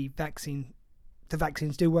 that the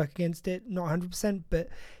vaccines do work against it, not 100%, but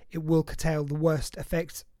it will curtail the worst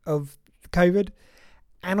effects of COVID.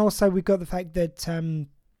 And also we've got the fact that,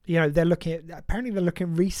 they're looking at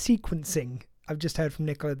resequencing. I've just heard from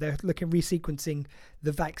Nicola, they're looking at resequencing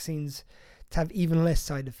the vaccines to have even less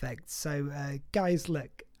side effects. So, guys,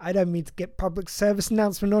 look, I don't mean to get public service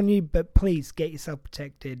announcement on you, but please get yourself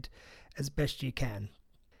protected as best you can.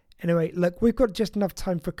 Anyway, look, we've got just enough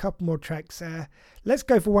time for a couple more tracks. Let's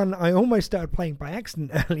go for one I almost started playing by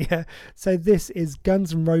accident earlier. So this is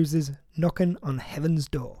Guns N' Roses, Knocking on Heaven's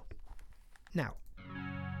Door. Now.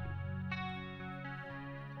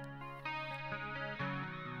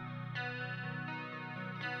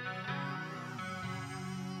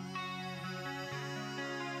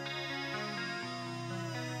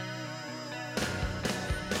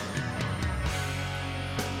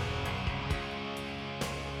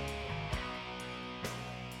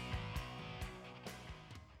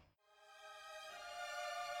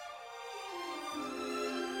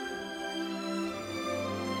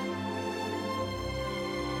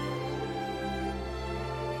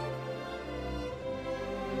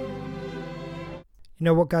 You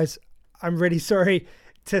know what, guys? I'm really sorry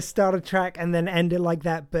to start a track and then end it like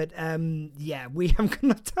that, but we haven't got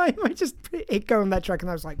enough time. I just hit go on that track and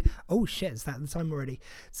I was like, oh shit, is that the time already?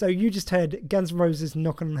 So you just heard Guns N' Roses,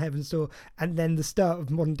 Knocking on Heaven's Door, and then the start of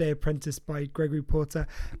Modern Day Apprentice by Gregory Porter.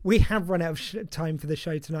 We have run out of time for the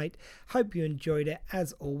show tonight. Hope you enjoyed it,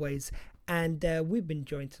 as always. And we've been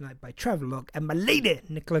joined tonight by Trevor Lock and my lady,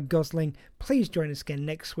 Nicola Gosling. Please join us again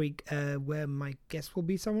next week, where my guest will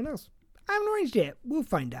be someone else. I haven't arranged it yet. We'll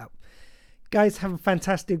find out. Guys, have a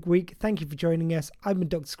fantastic week. Thank you for joining us. I've been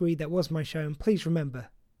Dr. Squee. That was my show. And please remember,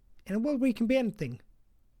 in a world where you can be anything,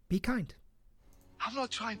 be kind. I'm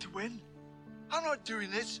not trying to win. I'm not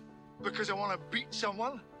doing this because I want to beat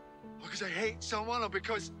someone, because I hate someone, or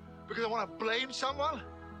because I want to blame someone.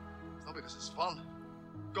 It's not because it's fun.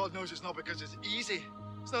 God knows it's not because it's easy.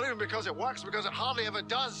 It's not even because it works, because it hardly ever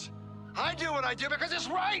does. I do what I do because it's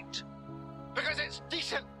right, because it's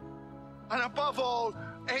decent. And above all,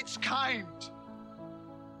 it's kind.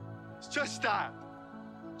 It's just that.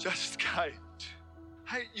 Just kind.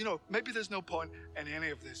 Hey, maybe there's no point in any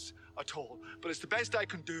of this at all, but it's the best I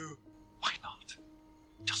can do. Why not?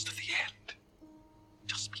 Just to the end.